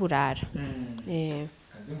ibintu by'uburara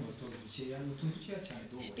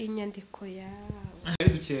inyandiko yawe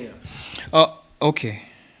dukeya okay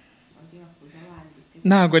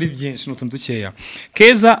ntabwo ari byinshi n'utuntu dukeya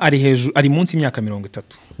Keza ari hejuru ari munsi y'imyaka 30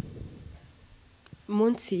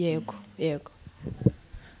 munsi yego ariko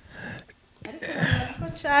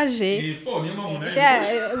nshaje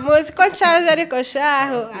muzi ko nshaje ariko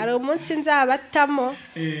shaho hari umunsi nzabatamo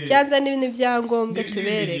cyanza n'ibintu byangombwa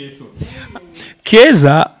tubereke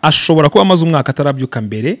Keza ashobora kuba amaze umwaka atarabyuka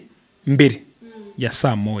mbere ya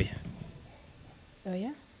saa moya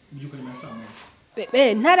oya byuka nyuma ya saa moya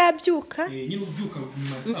ntarabyuka nyine ubyuka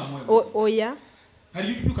nyuma ya saa moya oya hari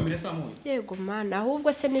ubyuka mbere ya saa moya yego mana ahubwo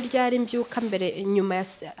se niryari mbyuka mbere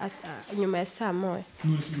nyuma ya saa moya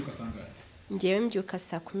nuri ubyuka sangara ngewe mbyuka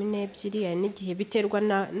saa 12 hari n'igihe biterwa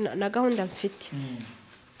na gahunda mfite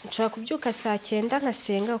nshaka kubyuka saa 9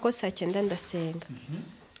 nkasenga kuko saa 9 ndasenga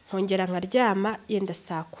nkongera nkaryama yenda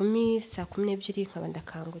saa 10 nkaba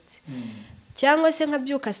ndakangutse cyangwa se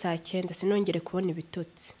nkabyuka saa 9 sinongere kubona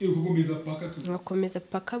ibitotsi nkakomeza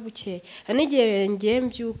paka buke n'igihe ngiye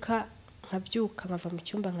mbyuka nkava mu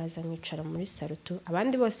cyumba nkaza nkicara muri saruto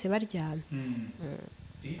abandi bose baryamye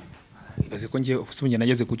baze ko ngiye ubusubye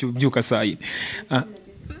nageze ku byuka saa 4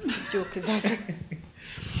 byuka zaza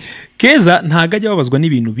Keza ntago ajya babazwa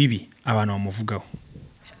n'ibintu bibi abantu bamuvugaho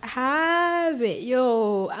habe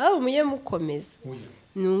aho muye mukomeza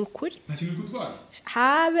ni ukuri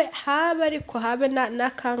habe ariko habe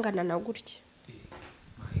nakangana na gutya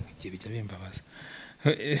igihe bijya bimbabaza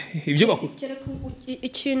ibyo bakora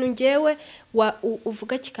ikintu ngewe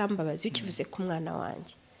uvuga kikambabaza ukivuze ku mwana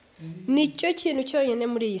wanjye nicyo kintu cyonyine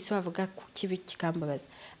muri iyi si wavuga kibi kikambabaza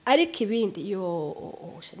ariko ibindi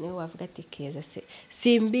niwe wavuga ati Keza se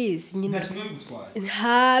simbizi nyine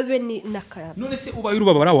habe ni nakaya none se ubaye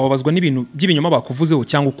urubabara wababazwa n'ibintu by'ibinyoma bakuvuzeho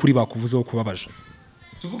cyangwa ukuri bakuvuzeho kubabaje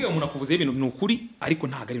tuvuge umuntu akuvuzeho ibintu ni ukuri ariko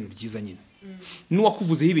ntago ari ibintu byiza nyine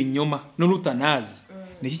n'uwakuvuzeho ibinyoma none utanazi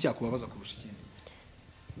niki cyakubabaza kurusha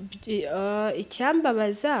ikindi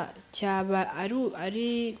icyambabaza cyaba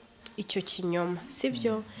ari icyo kinyoma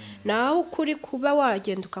sibyo naho ukuri kuba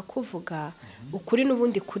wagenda ukakuvuga ukuri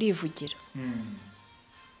n'ubundi kurivugira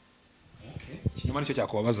ikinyoma nicyo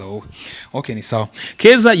cyakubabaza wowe okay ni sawa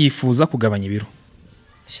Keza yifuza kugabanya ibiro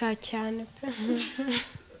sha cyane pe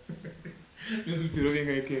Nizutiro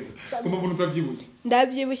bengaye Keza kuma mbona utabyibushye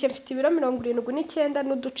ndabyibushye mfite ibiro 79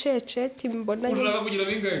 n'uducece timbona ushaka kugira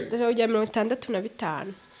bengaye ndashaka kugira 65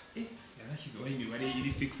 yarashyizeho imibare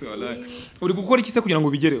iri fixe wala uri gukora iki se kugira ngo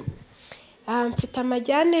bigereho mfite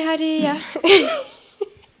amajyane hariya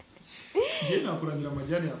ngiye nakurangira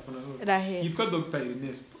amajyane yakona rahe yitwa Dr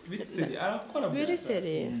Ernest biriseri arakora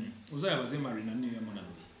biriseri uzayabaze Marina niyo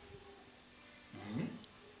yamunanuye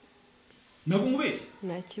nabo ngubeshye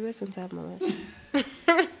nta kibazo nzamubaza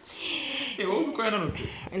wowe uko yananutse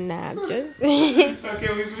nabyo okay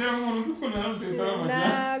wizubira mu muntu uko yananutse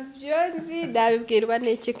nabyo nzi ndabibwirwa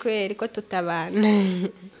n'iki kweri ko tutabana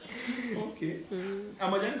okay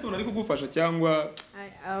amajyane se ari kugufasha cyangwa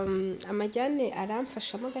amajyane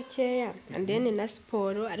aramfashamo gakeya and then na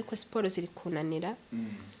siporo ariko siporo ziri kunanira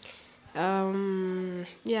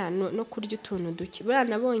no kurya utuntu duke buriya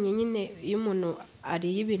nabonye nyine iyo umuntu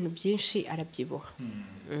ariye ibintu byinshi arabyibuha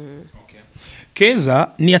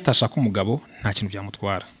Keza niyo atashaka umugabo nta kintu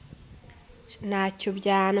byamutwara ntacyo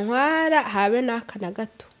byantwara habe n'aka na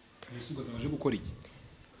gato bisugaza baje gukora iki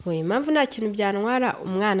impamvu nta kintu byantwara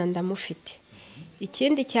umwana ndamufite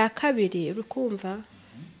ikindi cya kabiri urukumva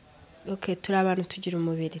turi abantu tugira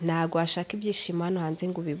umubiri ntago washaka ibyishimo hano hanze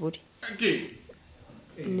ngo ubibure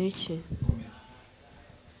niki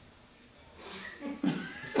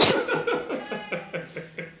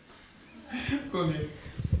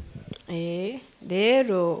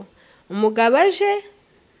rero umugabo aje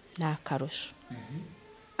nta karusho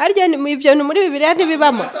arya ni ibyo muri Bibiliya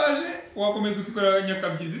ntibibamo wakomeza ukora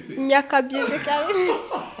nyakabyizi se nyakabyizi kabisa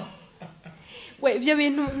we ibyo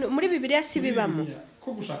bintu muri Bibiliya si bibamo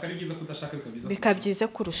ko gushaka ari byiza kudashaka bikabyiza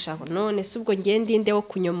kurushaho none se ubwo ngende inde wo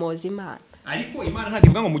kunyomoza Imana ariko Imana ntago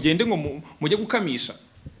ivuga ngo mugende ngo mujye gukamisha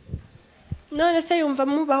none se yumva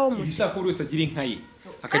mubaho mu bishaka buri wese agira inka ye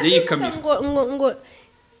akajya yikamira ngo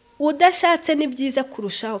udashatse ni byiza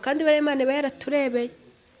kurushaho kandi bare Imana bayaraturebeye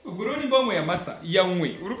ubwo rero nimba mu yamata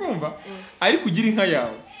yanywe urumva ariko ugira inka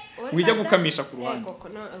yawe wijya gukamisha ku ruhande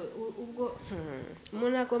ubwo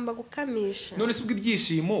umuntu agomba gukamisha none se ubwo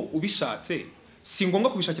ibyishimo ubishatse si ngombwa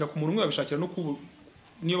kubishakira ku muntu umwe babishakira no kubu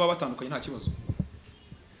niyo baba batandukanye nta kibazo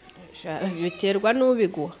biterwa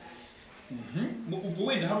n'ubiguha ubwo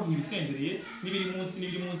wenda hari uguha ibisendereye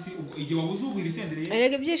n'ibiri munsi ubwo igihe wabuze uguha ibisendereye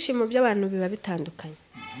erega ibyishimo by'abantu biba bitandukanye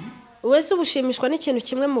wese ubushimishwa n'ikintu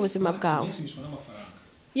kimwe mu buzima bwawe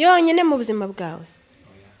yonyine mu buzima bwawe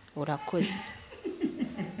urakoze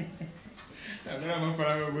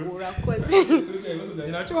urakoze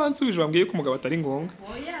ntacyo wansubije wambwiye ko umugabo atari ngombwa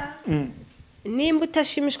nimba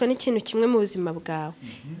utashimishwa n'ikintu kimwe mu buzima bwawe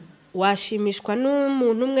washimishwa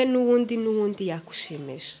n'umuntu umwe n'uwundi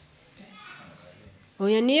yakushimisha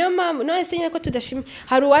oya niyo mpamvu none se ko tudashima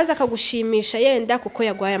hari uwaza akagushimisha yenda kuko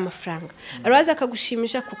yaguhaye amafaranga hari uwaza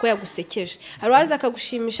akagushimisha kuko yagusekeje hari uwaza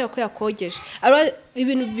akagushimisha kuko yakogeje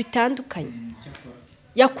ibintu bitandukanye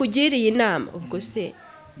yakugiriye inama ubwo se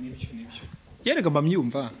nibyo yerega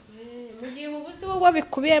mbamyumva mu gihe ubuze wowe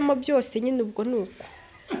bikubiyemo byose nyine ubwo nuko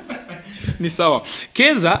ni sawa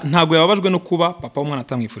Keza ntago yababajwe no kuba papa w'umwana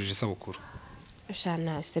atamwifurije isabukuru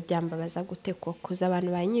shana se byambabaza gute ko kuza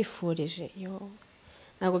abantu banyifurije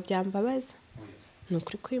ntago byambabaza ni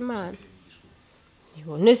ukuri kw'Imana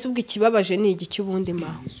nese ubwo ikibabaje ni igiki ubundi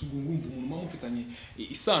ma isugu ngumva umuntu mufitanye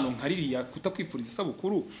isano nkaririya kutakwifuriza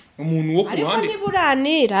isabukuru umuntu wo ku ariko ruhande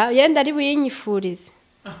niburanira yenda ari buyinyifurize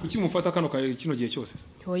kuki mufata kano kino gihe cyose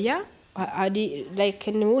oya ari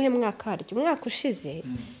like ni uhe mwaka haryo umwaka ushize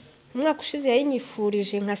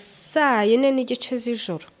yayinyifurije nka 4:04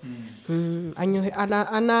 z'ijoro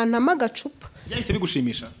anantama agacupa yahise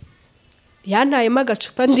bigushimisha yantayemo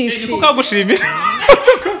agacupa ndishimye kuko kagushimira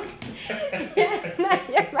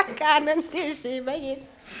kana ndishimye nyine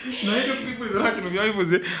naje kwifuriza nta kintu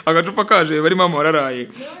byabivuze agacupa kaje bari mama wararaye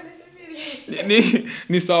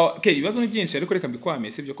ni sawa okay ibibazo ni byinshi ariko reka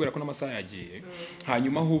mbikwame sibyo kubera ko n'amasaha yagiye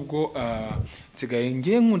hanyuma ahubwo nsigaye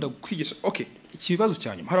ngiye nkunda kwigisha okay ikibazo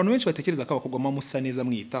cyanyuma hari abantu benshi batekereza ko abakobwa mama musa neza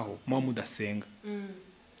mwitaho mama mudasenga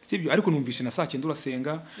sibyo ariko numvishe na 9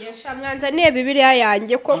 urasenga yesha mwanzaniye bibiliya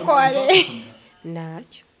yanjye koko are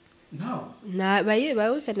nacyo na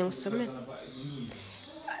bayuzane usome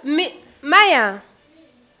Maya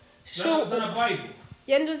zana bible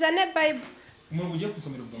yenduzane bible umuntu ugiye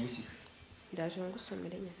kusomera ubwa muki ndaje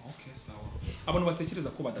ngusomere nyine okay sawa abantu batekereza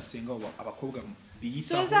ko badasenga abakobwa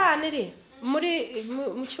biyitaho Suzanne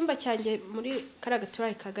mu cyumba cyanjye muri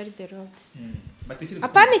karagatura ka garderobe batekereza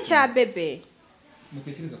apana cya bebe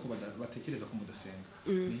mutekereza ko batekereza ko mudasenga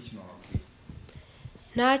ni iki no bakwiye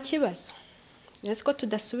nta kibazo nese ko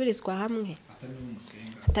tudasubirizwa hamwe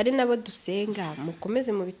atari nabo dusenga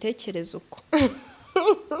mukomeze mu bitekerezo uko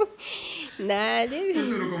nari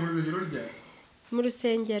mu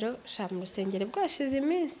rusengero bwashize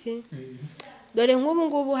iminsi dore nk'ubu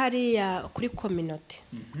ngubu hariya kuri community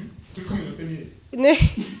kuri community ni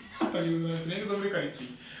atari uzasenga muri quartier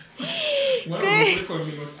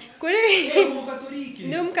kuri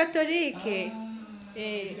ni umukatolike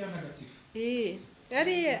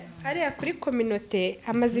hariya kuri community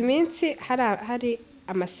hamaze iminsi hari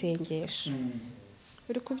amasengesho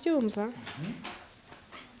uri kubyumva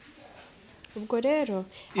ubwo rero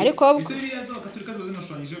ariko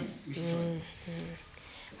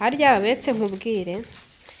harya babetse nkubwire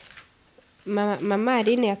mama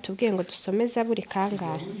Aline yatubwiye ngo dusomeze buri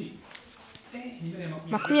kangahe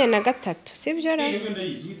 23 sibyo ra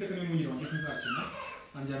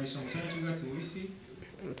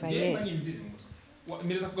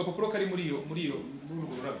Mireza ku gapapuro kari muri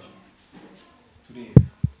urwo rurabyo turebe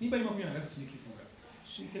niba ari 23 nikivuga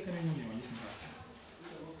iteka n'umuntu wanjye sinzaki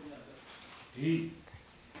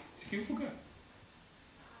sikivuga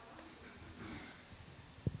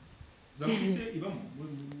zamuse ibamo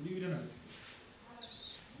muri biranagati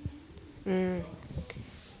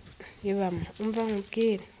ibamo umva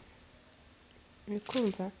nkubwire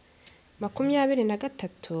bikumva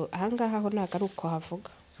 23 ahangaha ho naga ari uko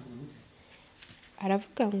havuga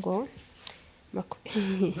aravuga ngo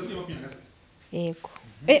yego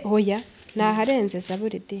oya naharenze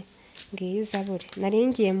zaburi di ngiye zaburi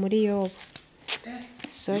naringiye muri yobo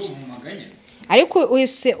sorry ariko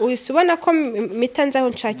uyisubona ko mitanze aho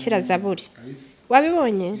nshakira zaburi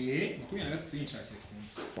wabibonye 23 nshakira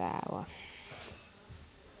sawa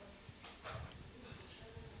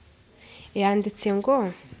yanditse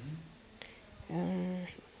ngo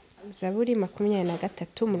zaburi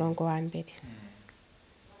 23 umurongo wa mbere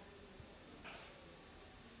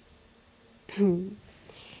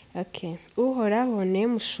okay uhoraho ne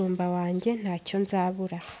mushumba wanjye ntacyo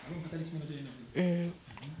nzabura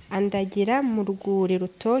andagira mu rwuri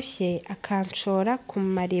rutoshye akanshora ku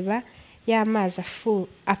mariba y'amazi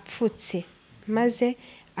apfutse maze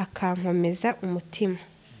akankomeza umutima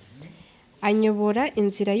anyobora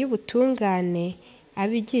inzira y'ubutungane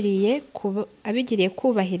abigiriye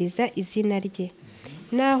kubahiriza izina rye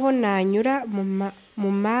naho nanyura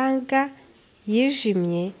mu manga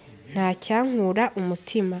yijimye nta cyankura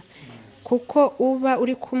umutima kuko uba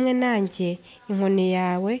uri kumwe nanjye inkoni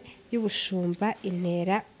yawe y'ubushumba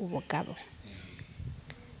intera ubugabo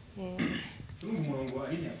umurongo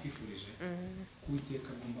ari yakwifurije kuwiteka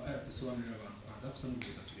gomba gusobanurira abantu banza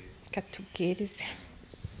kusanubwiza turebe katubwirize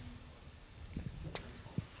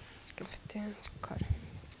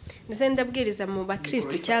ndetse ndabwiriza mu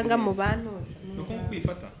bakristo cyangwa mu bantuza nuko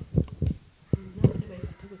kwifata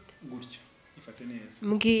gutyo ifate neza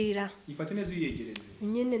mbwira ifate neza uyegereze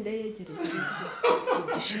nyine ndayegereza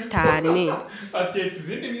igishitani atetse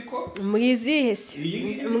izindi miko mwizihe se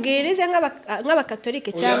mbwirize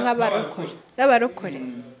nk'abakatolike cyangwa abarokore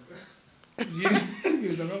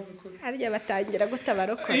harya batangira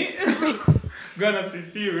gutabarokore bwana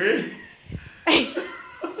sipiwe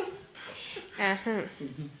aha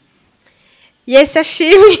Yesu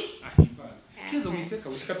ashimwe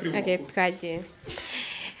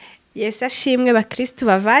Yesu ashimwe bakristo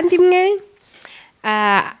bavandimwe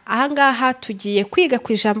ahangaha tugiye kwiga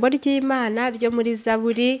ku ijambo ry'Imana ryo muri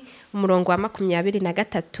Zaburi umurongo wa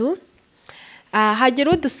 23.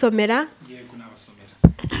 Hagira udusomera. Yego nabasomera.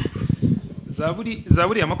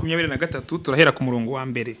 Zaburi ya 23 turahera ku murongo wa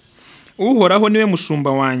mbere. Uhoraho niwe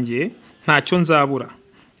mushumba wanjye ntacyo nzabura.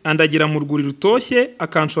 Andagira mu rwuri rutoshye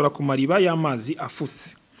akanshora ku mariba y'amazi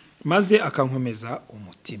afutse. Maze akankomeza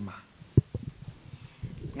umutima.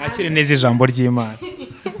 Mwakire neza ijambo ry'Imana.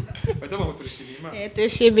 Batama turishimiye Imana.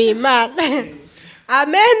 Turishimiye Imana.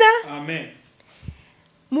 Amen. Amen.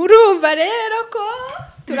 Murumva rero ko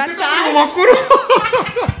turataha makuru.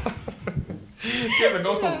 Keza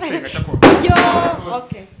ngaho soza usenga cyakora. Yo,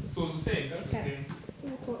 okay. Soza usenga, usenga.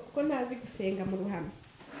 Ko nazi gusenga mu ruhame.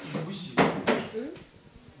 Gushyira.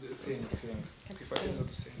 Senga.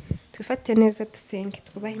 Twifate neza dusenge,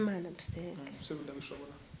 twubahe Imana dusenge. Se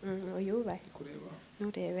ndabishobora. Uyubahe. Kureba.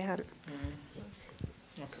 Nurebe hano.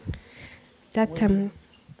 Okay. Data mu.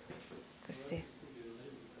 Kose.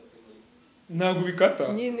 Ntabwo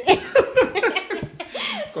bikata. Nyine.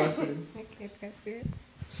 Twasenze. Okay, twase.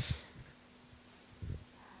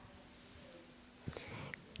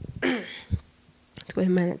 Twubahe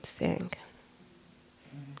Imana dusenge.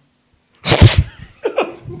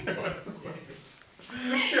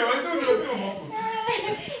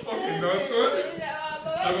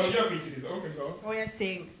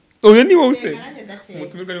 Oya ni wowe usenga.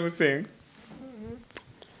 Umutumirwa ni wowe usenga.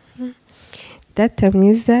 Data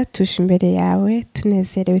mwiza tuje imbere yawe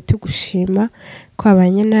tunezerewe tugushima ko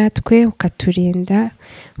abanye natwe ukaturinda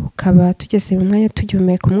ukaba tugeze mu mwanya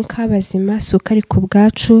tugihumeka umwuka w'abazima si uko ari ku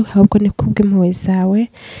bwacu ahubwo ni kubw'impuhwe zawe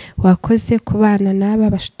wakoze kubana n'aba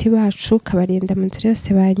bashuti bacu ukabarinda mu nzira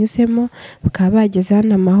yose banyuzemo bakaba bageze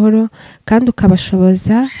hano amahoro kandi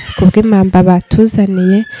ukabashoboza kubw'impamba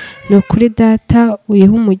batuzaniye ni ukuri data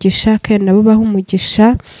uyiha umugisha kandi nabo baha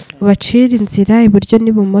umugisha ubacira inzira iburyo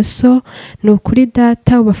n'ibumoso ni ukuri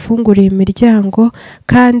data ubafunguriye imiryango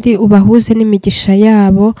kandi ubahuze n'imigisha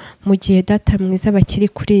yabo mu gihe data mwiza bakiri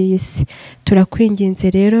kuri iyi si turakwinginze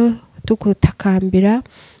rero tugutakambira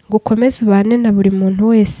gukomeza ubane na buri muntu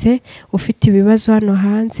wese ufite ibibazo hano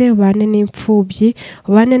hanze ubane n'imfubyi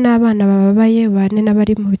ubane n'abana bababaye ubane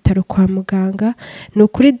n'abari mu bitaro kwa muganga ni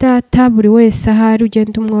ukuri data buri wese ahari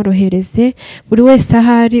ugenda umworohereze buri wese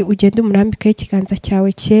ahari ugenda umurambikaho ikiganza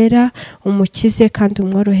cyawe cyera umukize kandi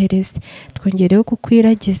umworohereze twongereho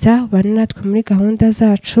kukwiragiza ubane natwe muri gahunda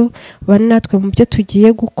zacu ubane natwe mu byo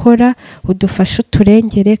tugiye gukora udufashe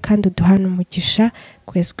uturengere kandi uduhane umugisha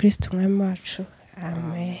ku Yesu Kristo umwami wacu.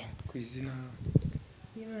 Amen. Kwizina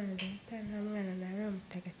Imana Data mwana na Roho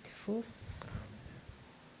Mutagatifu.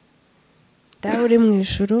 Dawe uri mu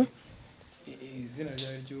ijuru. izina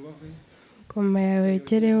ryawe ryubahwe. Ngoma yawe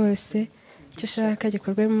yegere hose. Icyo ushaka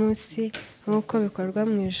gikorwe munsi nk'uko bikorwa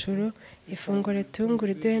mu ijuru. Ifunguro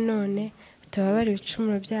tungure duhe none. Tubabare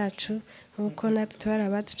ibicumuro byacu nk'uko natwe tubara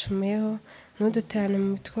abaducumuyeho. Ntudutane mu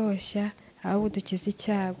mitwoshya ahubwo dukize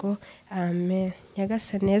icyago. Amen.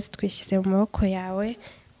 Nyagasani Yesu twishyize mu maboko yawe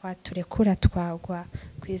waturekura twagwa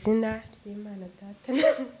ku izina ry'Imana Data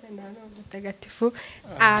na Roho Mutagatifu.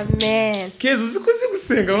 Amen. Keza uzi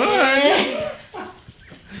gusenga bana.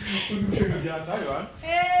 Uzi gusenga byataye bana.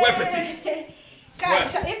 Wewe petit.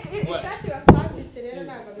 Ishati bakwambitse rero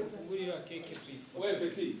ntabwo Ngurira keke twifu. Wewe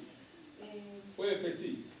petit. Wewe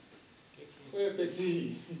petit. Wewe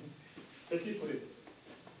petit. Petit pour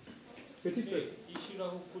Petit frère.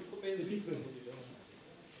 Ishiraho kuri kumeza bifurira.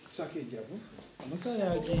 Shake jabo. Amasaha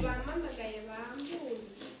yagiye. bamamagaye bambuze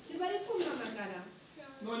sibari kumamagara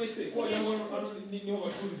None se ko yaho niho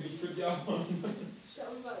bacuruza ibyo byabo.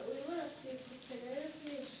 shamba uri waratse rero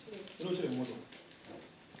byinshi Nochere mu modoka.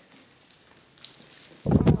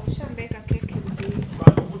 shambeka keke nziza.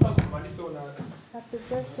 Bantu kutazo kumanitseho na. Happy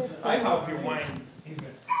birthday I have your wine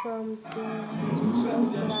even. from the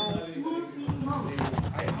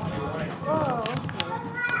I have your wine. oh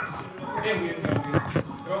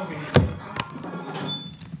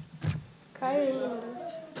Kari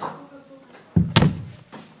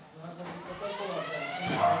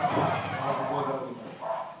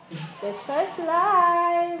The choice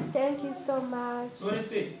life. Thank you so much.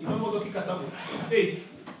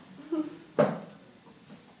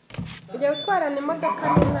 Ujya gutwarana imodoka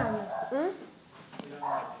n'umwana?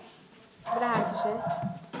 Birahagije?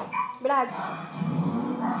 Birahagije?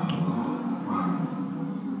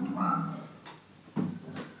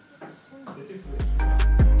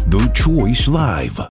 The Choice Live.